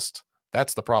exist.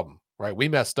 That's the problem, right? We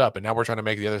messed up, and now we're trying to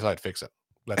make the other side fix it.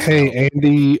 Hey,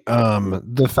 Andy,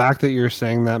 the fact that you're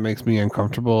saying that makes me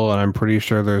uncomfortable, and I'm pretty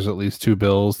sure there's at least 2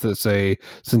 bills that say,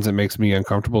 since it makes me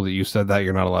uncomfortable that you said that,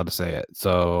 you're not allowed to say it.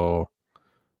 So,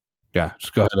 yeah,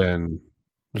 just go ahead and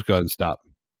stop.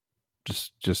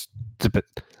 Just zip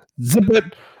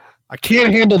it. I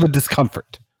can't handle the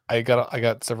discomfort. I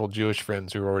got several Jewish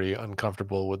friends who are already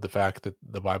uncomfortable with the fact that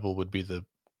the Bible would be the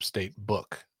state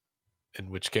book. In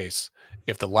which case,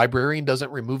 if the librarian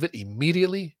doesn't remove it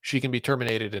immediately, she can be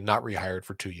terminated and not rehired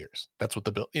for 2 years. That's what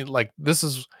the bill, like, this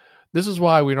is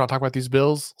why we're not talking about these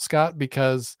bills, Scott,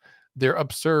 because they're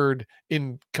absurd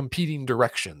in competing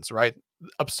directions, right?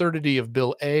 Absurdity of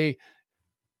Bill A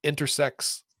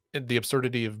intersects in the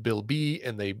absurdity of Bill B,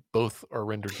 and they both are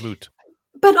rendered moot.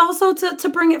 But also to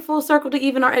bring it full circle to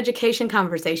even our education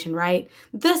conversation, right?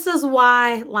 This is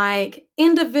why, like,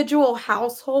 individual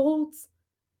households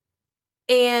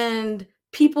and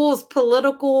people's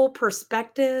political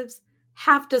perspectives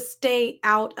have to stay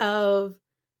out of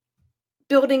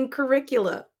building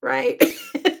curricula, right?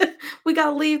 We got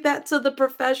to leave that to the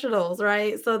professionals,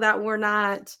 right? So that we're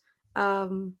not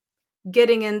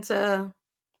getting into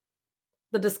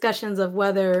the discussions of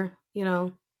whether,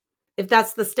 if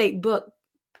that's the state book,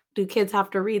 do kids have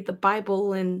to read the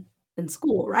Bible in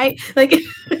school, right? Like,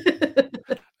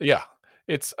 yeah,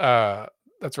 it's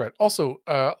that's right. Also,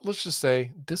 let's just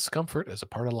say discomfort is a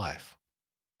part of life.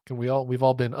 We've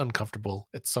all been uncomfortable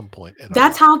at some point.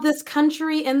 That's how this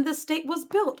country and this state was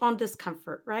built, on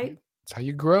discomfort, right? That's how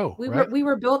you grow. We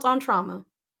were built on trauma.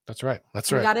 That's right. We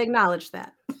got to acknowledge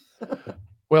that.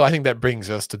 Well, I think that brings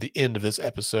us to the end of this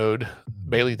episode.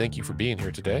 Bailey, thank you for being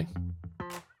here today.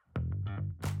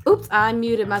 Oops, I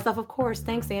muted myself, of course.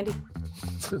 Thanks, Andy.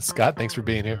 Scott, thanks for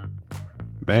being here.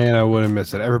 Man, I wouldn't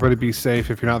miss it. Everybody be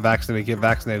safe. If you're not vaccinated, get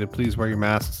vaccinated. Please wear your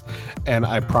masks. And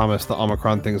I promise the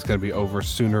Omicron thing is going to be over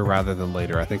sooner rather than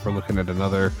later. I think we're looking at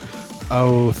another,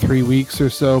 3 weeks or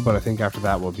so. But I think after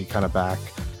that, we'll be kind of back.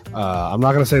 I'm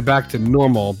not going to say back to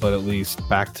normal, but at least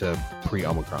back to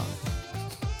pre-Omicron.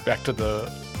 Back to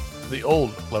the the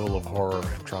old level of horror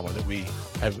and trauma that we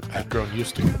have grown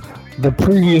used to. The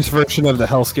previous version of the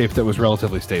hellscape that was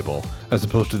relatively stable, as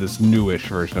opposed to this newish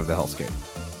version of the hellscape.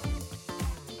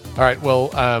 All right. Well,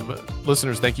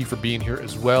 listeners, thank you for being here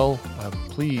as well.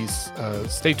 Please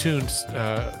stay tuned.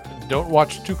 Don't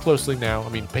watch too closely now. I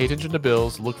mean, pay attention to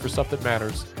bills. Look for stuff that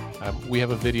matters. We have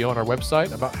a video on our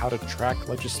website about how to track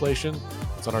legislation.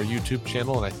 It's on our YouTube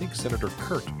channel, and I think Senator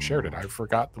Kurt shared it. I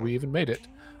forgot that we even made it.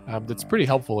 That's pretty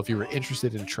helpful if you were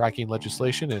interested in tracking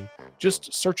legislation and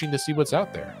just searching to see what's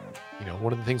out there. You know,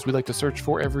 one of the things we like to search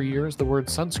for every year is the word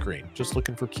sunscreen, just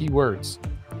looking for keywords.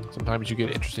 Sometimes you get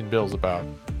interesting bills about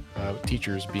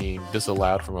teachers being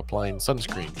disallowed from applying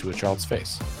sunscreen to a child's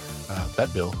face.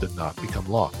 That bill did not become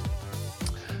law.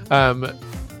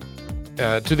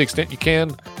 To the extent you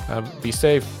can, be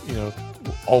safe. You know,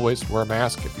 always wear a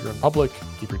mask if you're in public.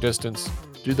 Keep your distance.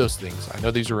 Do those things. I know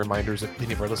these are reminders that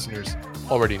many of our listeners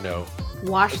already know.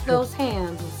 Wash those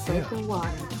hands with soap and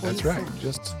water. That's right.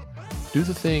 Just do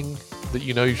the thing that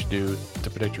you know you should do to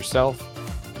protect yourself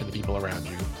and the people around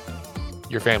you,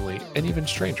 your family, and even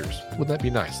strangers. Wouldn't that be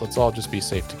nice? Let's all just be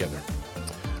safe together.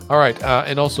 All right.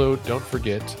 And also, don't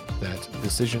forget that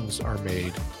decisions are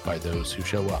made by those who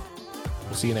show up.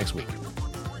 We'll see you next week.